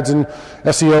ads and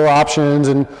SEO options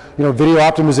and, video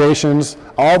optimizations,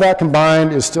 all that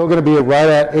combined is still going to be right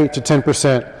at 8 to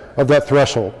 10% of that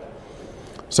threshold.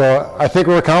 So I think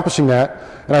we're accomplishing that,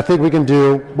 and I think we can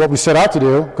do what we set out to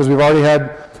do, because we've already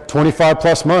had 25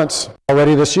 plus months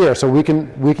already this year. So we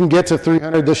can get to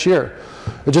 300 this year.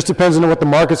 It just depends on what the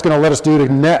market's going to let us do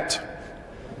to net.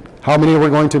 How many are we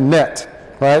going to net?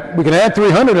 Right? We can add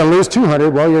 300 and lose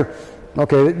 200. Well, you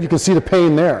can see the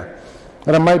pain there.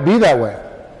 And it might be that way.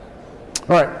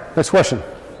 All right, next question.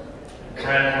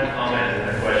 Brad, one comment and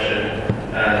a question.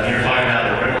 You're talking about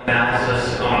the rental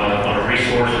analysis on a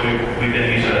resource. We've been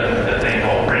using a thing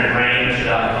called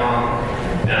rentrange.com.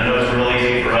 And I know it's real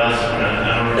easy for us when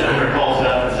an owner calls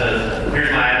up and says,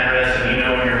 here's my address, and you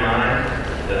know in your mind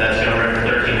that that's going to rent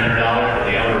for $1,300, but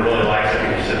the owner really likes it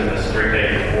when you send them this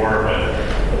 3-page report with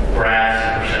graphs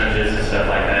and percentages and stuff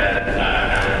like that.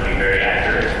 I found it to be very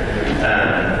accurate.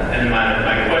 And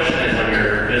my question is, on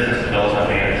your business development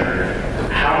manager,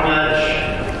 how much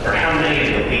or how many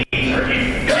of the leads are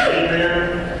you getting them,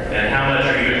 and how much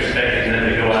are you expecting them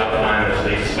to go out and find those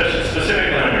leads,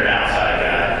 specifically on your outside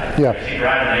guy? Yeah. Is he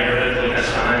driving neighborhoods looking at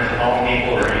signs and calling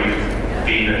people, or are you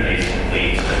feeding them these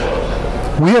leads to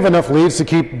close? We have enough leads to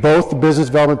keep both the business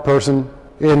development person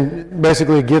and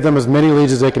basically give them as many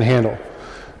leads as they can handle.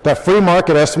 That free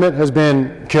market estimate has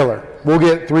been killer. We'll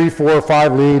get 3, 4,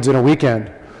 5 leads in a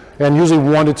weekend, and usually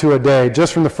 1 to 2 a day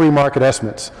just from the free market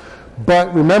estimates.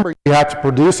 But remember, you have to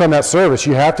produce on that service.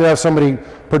 You have to have somebody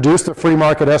produce the free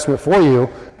market estimate for you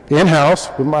in-house.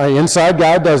 My inside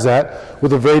guy does that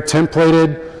with a very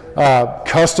templated,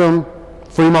 custom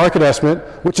free market estimate,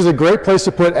 which is a great place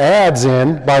to put ads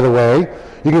in, by the way.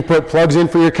 You can put plugs in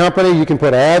for your company, you can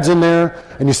put ads in there,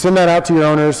 and you send that out to your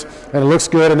owners, and it looks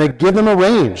good, and they give them a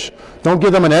range. Don't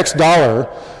give them an X dollar.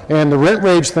 And the rent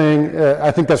range thing,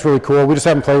 I think that's really cool. We just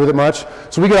haven't played with it much.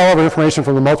 So we get all of our information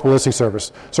from the multiple listing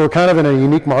service. So we're kind of in a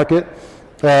unique market,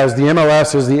 as the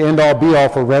MLS is the end-all, be-all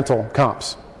for rental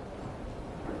comps.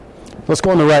 Let's go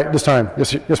on the right this time.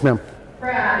 Yes, ma'am.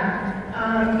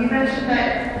 Brad, you mentioned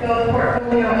that both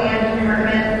portfolio and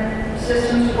department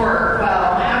systems work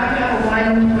well. How do you have a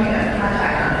one point of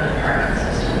contact on a department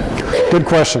system? Good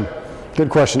question. Good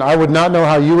question. I would not know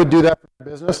how you would do that for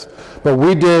your business, but what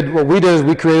we did is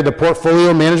we created a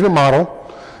portfolio management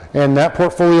model, and that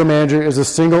portfolio manager is a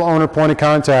single owner point of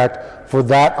contact for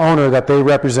that owner that they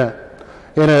represent.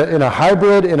 In a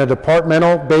hybrid, in a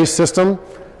departmental-based system,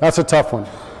 that's a tough one.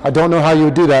 I don't know how you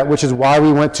would do that, which is why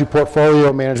we went to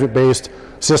portfolio management-based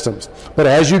systems. But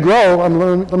as you grow,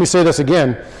 let me say this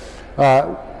again,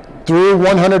 through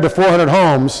 100 to 400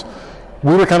 homes,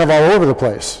 we were kind of all over the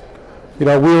place. We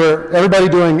were everybody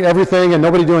doing everything and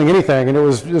nobody doing anything, and it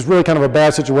was really kind of a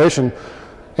bad situation.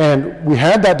 And we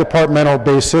had that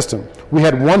departmental-based system. We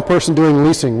had one person doing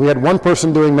leasing, we had one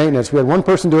person doing maintenance, we had one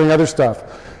person doing other stuff,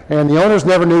 and the owners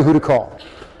never knew who to call.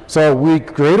 So we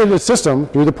created a system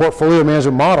through the portfolio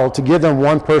management model to give them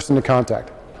one person to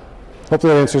contact.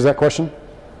 Hopefully that answers that question.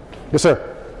 Yes,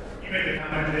 sir. You made the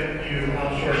comment that you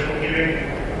outsource bookkeeping.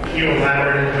 Can you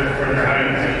elaborate a little bit further how you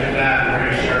did that and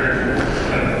where you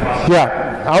started the process?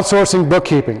 Yeah, outsourcing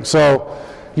bookkeeping. So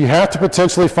you have to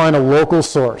potentially find a local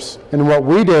source. And what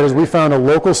we did is we found a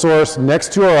local source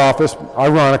next to our office,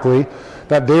 ironically,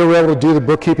 that they were able to do the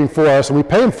bookkeeping for us, and we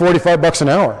pay them $45 an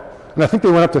hour. And I think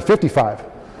they went up to 55.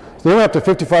 So they went up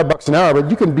to $55 an hour, but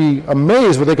you can be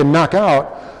amazed what they can knock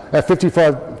out at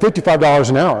 $55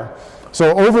 an hour.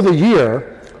 So over the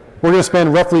year, we're going to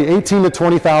spend roughly $18,000 to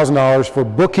 $20,000 for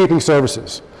bookkeeping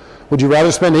services. Would you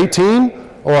rather spend 18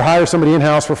 or hire somebody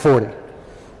in-house for 40?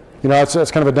 That's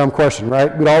kind of a dumb question,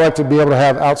 right? We'd all like to be able to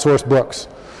have outsourced books.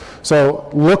 So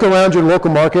look around your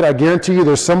local market. I guarantee you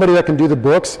there's somebody that can do the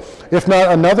books, if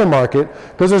not another market,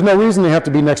 because there's no reason they have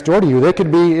to be next door to you. They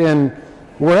could be in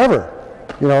wherever.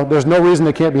 There's no reason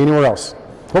they can't be anywhere else.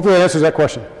 Hopefully that answers that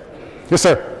question. Yes,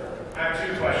 sir. I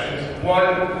have 2 questions. One,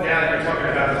 now that you're talking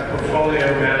about this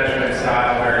portfolio management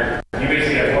style where you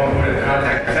basically have one point of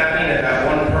contact, does that mean that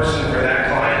one person for that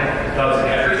client does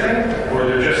everything? Or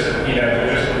they're just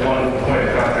one point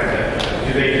of contact?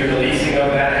 Do they do the leasing of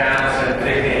that house and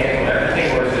they handle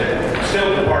everything? Or is it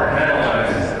still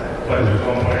departmentalized, but there's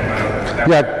one point of contact?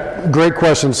 Yeah, great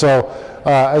question. So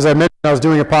as I mentioned, I was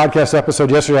doing a podcast episode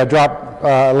yesterday. I dropped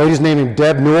a lady's name named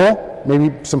Deb Newell.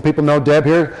 Maybe some people know Deb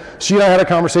here. She and I had a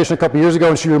conversation a couple years ago,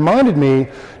 and she reminded me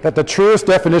that the truest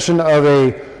definition of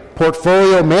a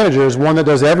portfolio manager is one that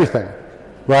does everything,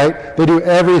 right? They do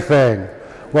everything.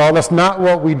 Well, that's not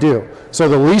what we do. So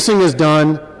the leasing is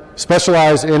done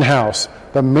specialized in-house.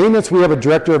 The maintenance, we have a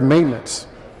director of maintenance,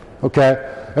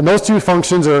 okay? And those two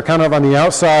functions are kind of on the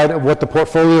outside of what the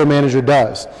portfolio manager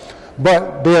does.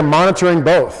 But they are monitoring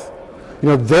both. You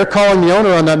know, they're calling the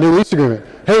owner on that new lease agreement.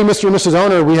 Hey, Mr. and Mrs.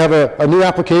 Owner, we have a new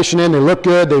application in. They look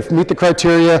good. They meet the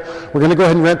criteria. We're going to go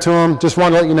ahead and rent to them. Just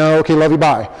want to let you know. Okay, love you,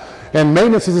 bye. And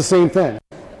maintenance is the same thing.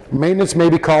 Maintenance may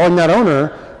be calling that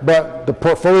owner, but the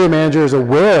portfolio manager is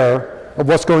aware of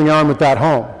what's going on with that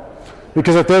home.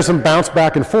 Because if there's some bounce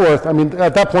back and forth, I mean,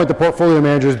 at that point, the portfolio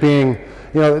manager is being,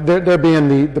 you know, they're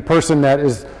being the person that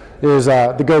is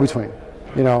the go-between,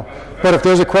 you know. But if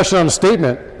there's a question on a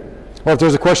statement, or if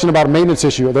there's a question about a maintenance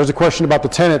issue, or there's a question about the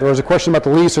tenant, or there's a question about the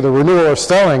lease or the renewal or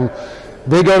selling,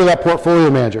 they go to that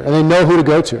portfolio manager, and they know who to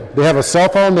go to. They have a cell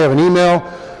phone, they have an email,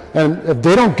 and if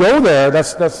they don't go there,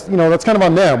 that's you know, that's kind of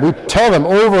on them. We tell them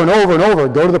over and over and over,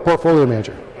 go to the portfolio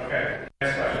manager. Okay,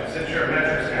 next question. Since you're a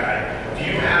metrics guy, do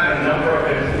you have a number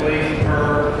of employees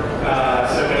per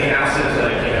so many houses?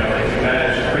 Like, you know, if you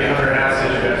manage 300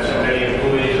 houses, you have so many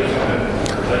employees or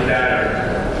something like that,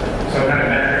 or some kind of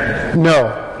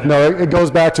metric? No, it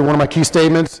goes back to one of my key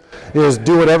statements is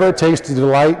do whatever it takes to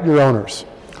delight your owners.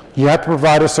 You have to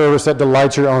provide a service that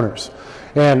delights your owners.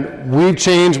 And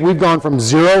we've gone from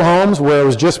 0 homes where it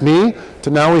was just me to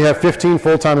now we have 15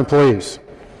 full-time employees.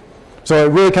 So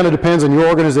it really kind of depends on your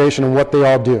organization and what they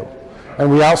all do.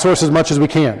 And we outsource as much as we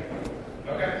can.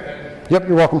 Okay. Yep,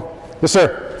 you're welcome. Yes,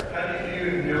 sir. How do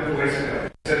you know the voicemail? You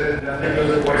said nothing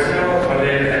goes to voicemail. Are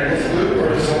they in an endless loop, or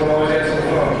does someone always answer the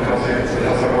phone?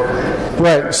 How's that work?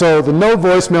 Right, so the no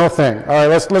voicemail thing. All right,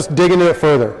 let's dig into it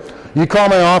further. You call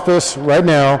my office right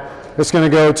now, it's going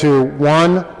to go to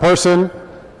one person.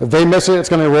 If they miss it, it's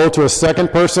going to roll to a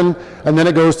second person, and then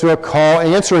it goes to a call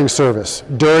answering service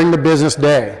during the business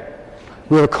day.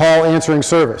 We have a call answering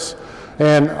service.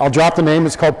 And I'll drop the name,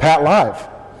 it's called Pat Live.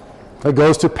 It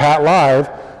goes to Pat Live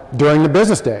during the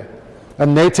business day.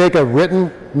 And they take a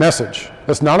written message.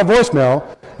 It's not a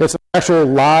voicemail, it's an actual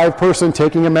live person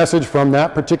taking a message from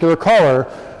that particular caller.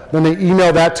 Then they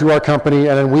email that to our company,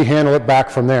 and then we handle it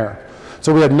back from there.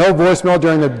 So we have no voicemail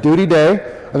during the duty day,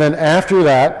 and then after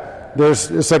that,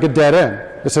 it's like a dead end.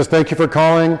 It says, thank you for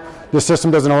calling. The system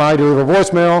doesn't allow you to leave a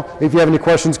voicemail. If you have any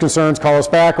questions, concerns, call us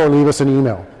back or leave us an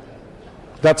email.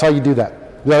 That's how you do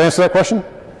that. Did that answer that question?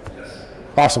 Yes.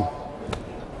 Awesome.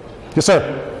 Yes,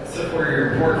 sir. So for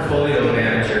your portfolio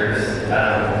managers,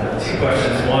 2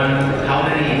 questions. One, how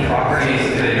many properties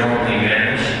do they normally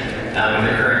manage with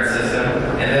their current system?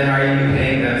 And then are you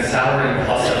paying them salary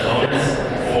plus a bonus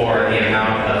for the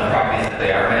amount of properties that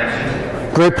they are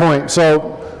managing? Great point.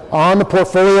 So on the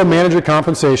portfolio manager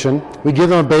compensation, we give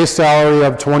them a base salary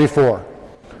of 24.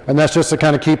 And that's just to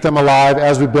kind of keep them alive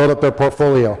as we build up their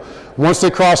portfolio. Once they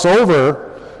cross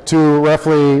over to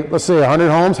roughly, let's say 100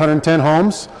 homes, 110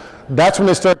 homes, that's when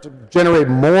they start to generate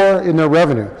more in their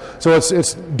revenue. So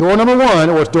it's door number 1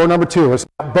 or it's door number 2. It's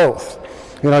not both.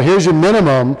 You know, here's your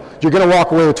minimum. You're going to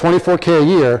walk away with $24K a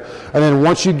year. And then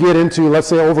once you get into, let's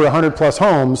say, over 100 plus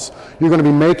homes, you're going to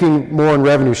be making more in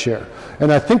revenue share.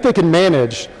 And I think they can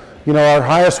manage, you know, our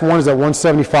highest one is at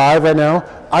 175 right now.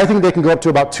 I think they can go up to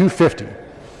about 250.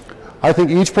 I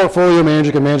think each portfolio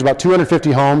manager can manage about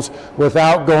 250 homes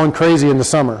without going crazy in the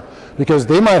summer, because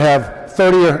they might have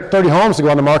 30 homes to go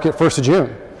on the market 1st of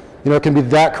June. You know, it can be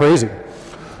that crazy.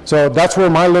 So that's where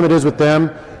my limit is with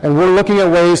them, and we're looking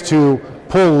at ways to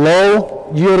pull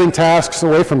low-yielding tasks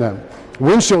away from them.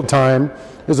 Windshield time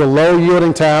is a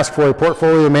low-yielding task for a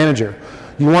portfolio manager.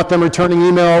 You want them returning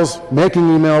emails, making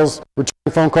emails,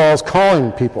 returning phone calls,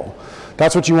 calling people.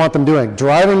 That's what you want them doing.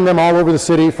 Driving them all over the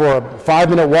city for a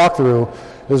 5-minute walkthrough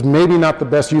is maybe not the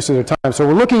best use of their time. So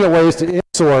we're looking at ways to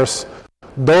insource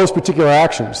those particular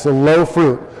actions, the low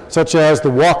fruit, such as the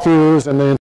walkthroughs and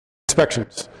the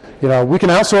inspections. You know, we can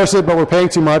outsource it, but we're paying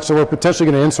too much, so we're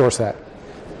potentially going to insource that.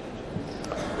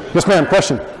 Yes, ma'am,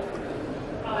 question?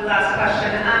 Probably last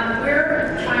question.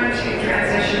 We're trying to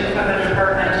transition from a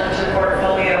departmental to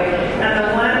portfolio, and the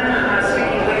one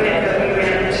sticky wicket that we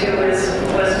ran into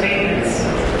was maintenance.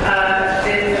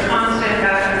 The constant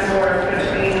back and forth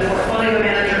between the portfolio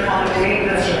manager calling the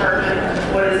maintenance department.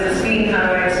 What does this mean? How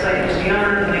do I explain it to the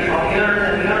owner? Then they call the owner,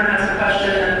 then the owner has a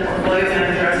question, and the portfolio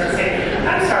manager has to say,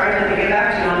 I'm sorry, let me get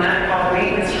back to you on that. Call the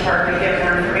maintenance department, get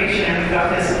more information, and we've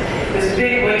got this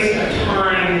big waste of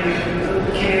time,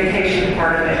 communication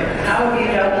part of it. How have you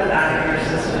dealt with that in your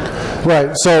system?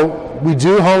 Right, so we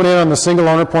do hone in on the single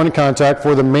owner point of contact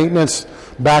for the maintenance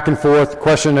back and forth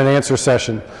question and answer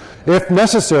session. If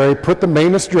necessary, put the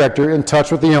maintenance director in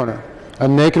touch with the owner,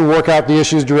 and they can work out the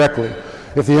issues directly.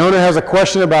 If the owner has a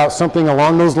question about something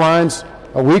along those lines,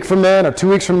 a week from then or 2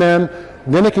 weeks from then,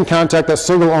 then they can contact that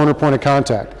single owner point of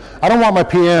contact. I don't want my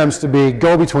PMs to be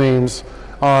go-betweens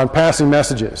on passing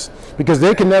messages, because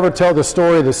they can never tell the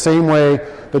story the same way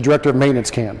the director of maintenance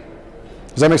can.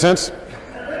 Does that make sense? A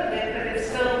little bit, but it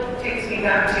still takes me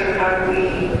back to how do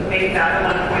we make that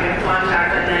one point of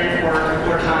contact, and then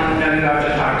we're telling them, no, you have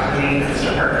to talk to the maintenance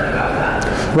department about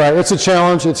that. Right, it's a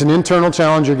challenge. It's an internal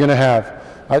challenge you're going to have.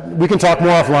 We can talk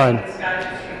more offline. It's got to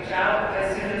just reach out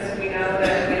as soon as we know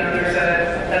that, there's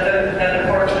that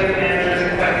the portfolio manager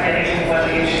isn't quite getting what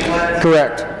the issue was.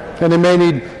 Correct. And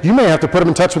you may have to put them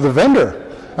in touch with the vendor.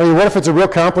 I mean, what if it's a real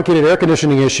complicated air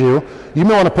conditioning issue? You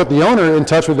may want to put the owner in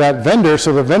touch with that vendor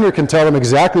so the vendor can tell them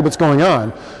exactly what's going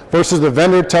on, versus the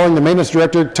vendor telling the maintenance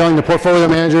director, telling the portfolio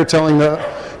manager,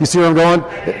 you see where I'm going?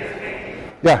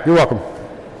 Yeah, you're welcome.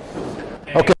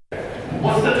 Okay.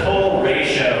 What's the total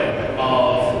ratio of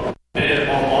all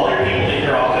your people in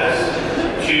your office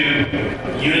to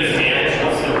units managed?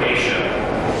 What's the ratio?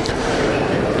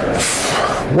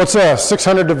 What's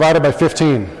 600 divided by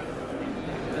 15?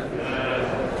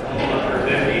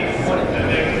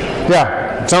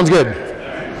 Yeah, sounds good.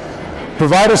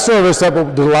 Provide a service that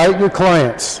will delight your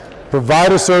clients.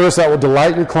 Provide a service that will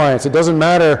delight your clients. It doesn't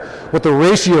matter what the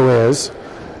ratio is.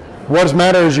 What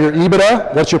matters is your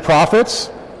EBITDA, what's your profits,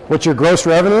 what's your gross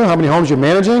revenue, how many homes you're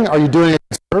managing, are you doing a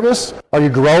service, are you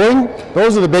growing?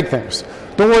 Those are the big things.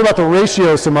 Don't worry about the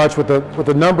ratio so much with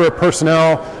the number of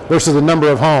personnel versus the number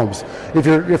of homes. If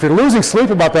you're losing sleep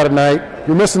about that at night,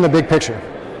 you're missing the big picture.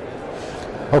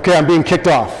 Okay, I'm being kicked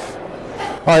off.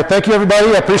 All right, thank you everybody,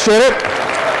 I appreciate it.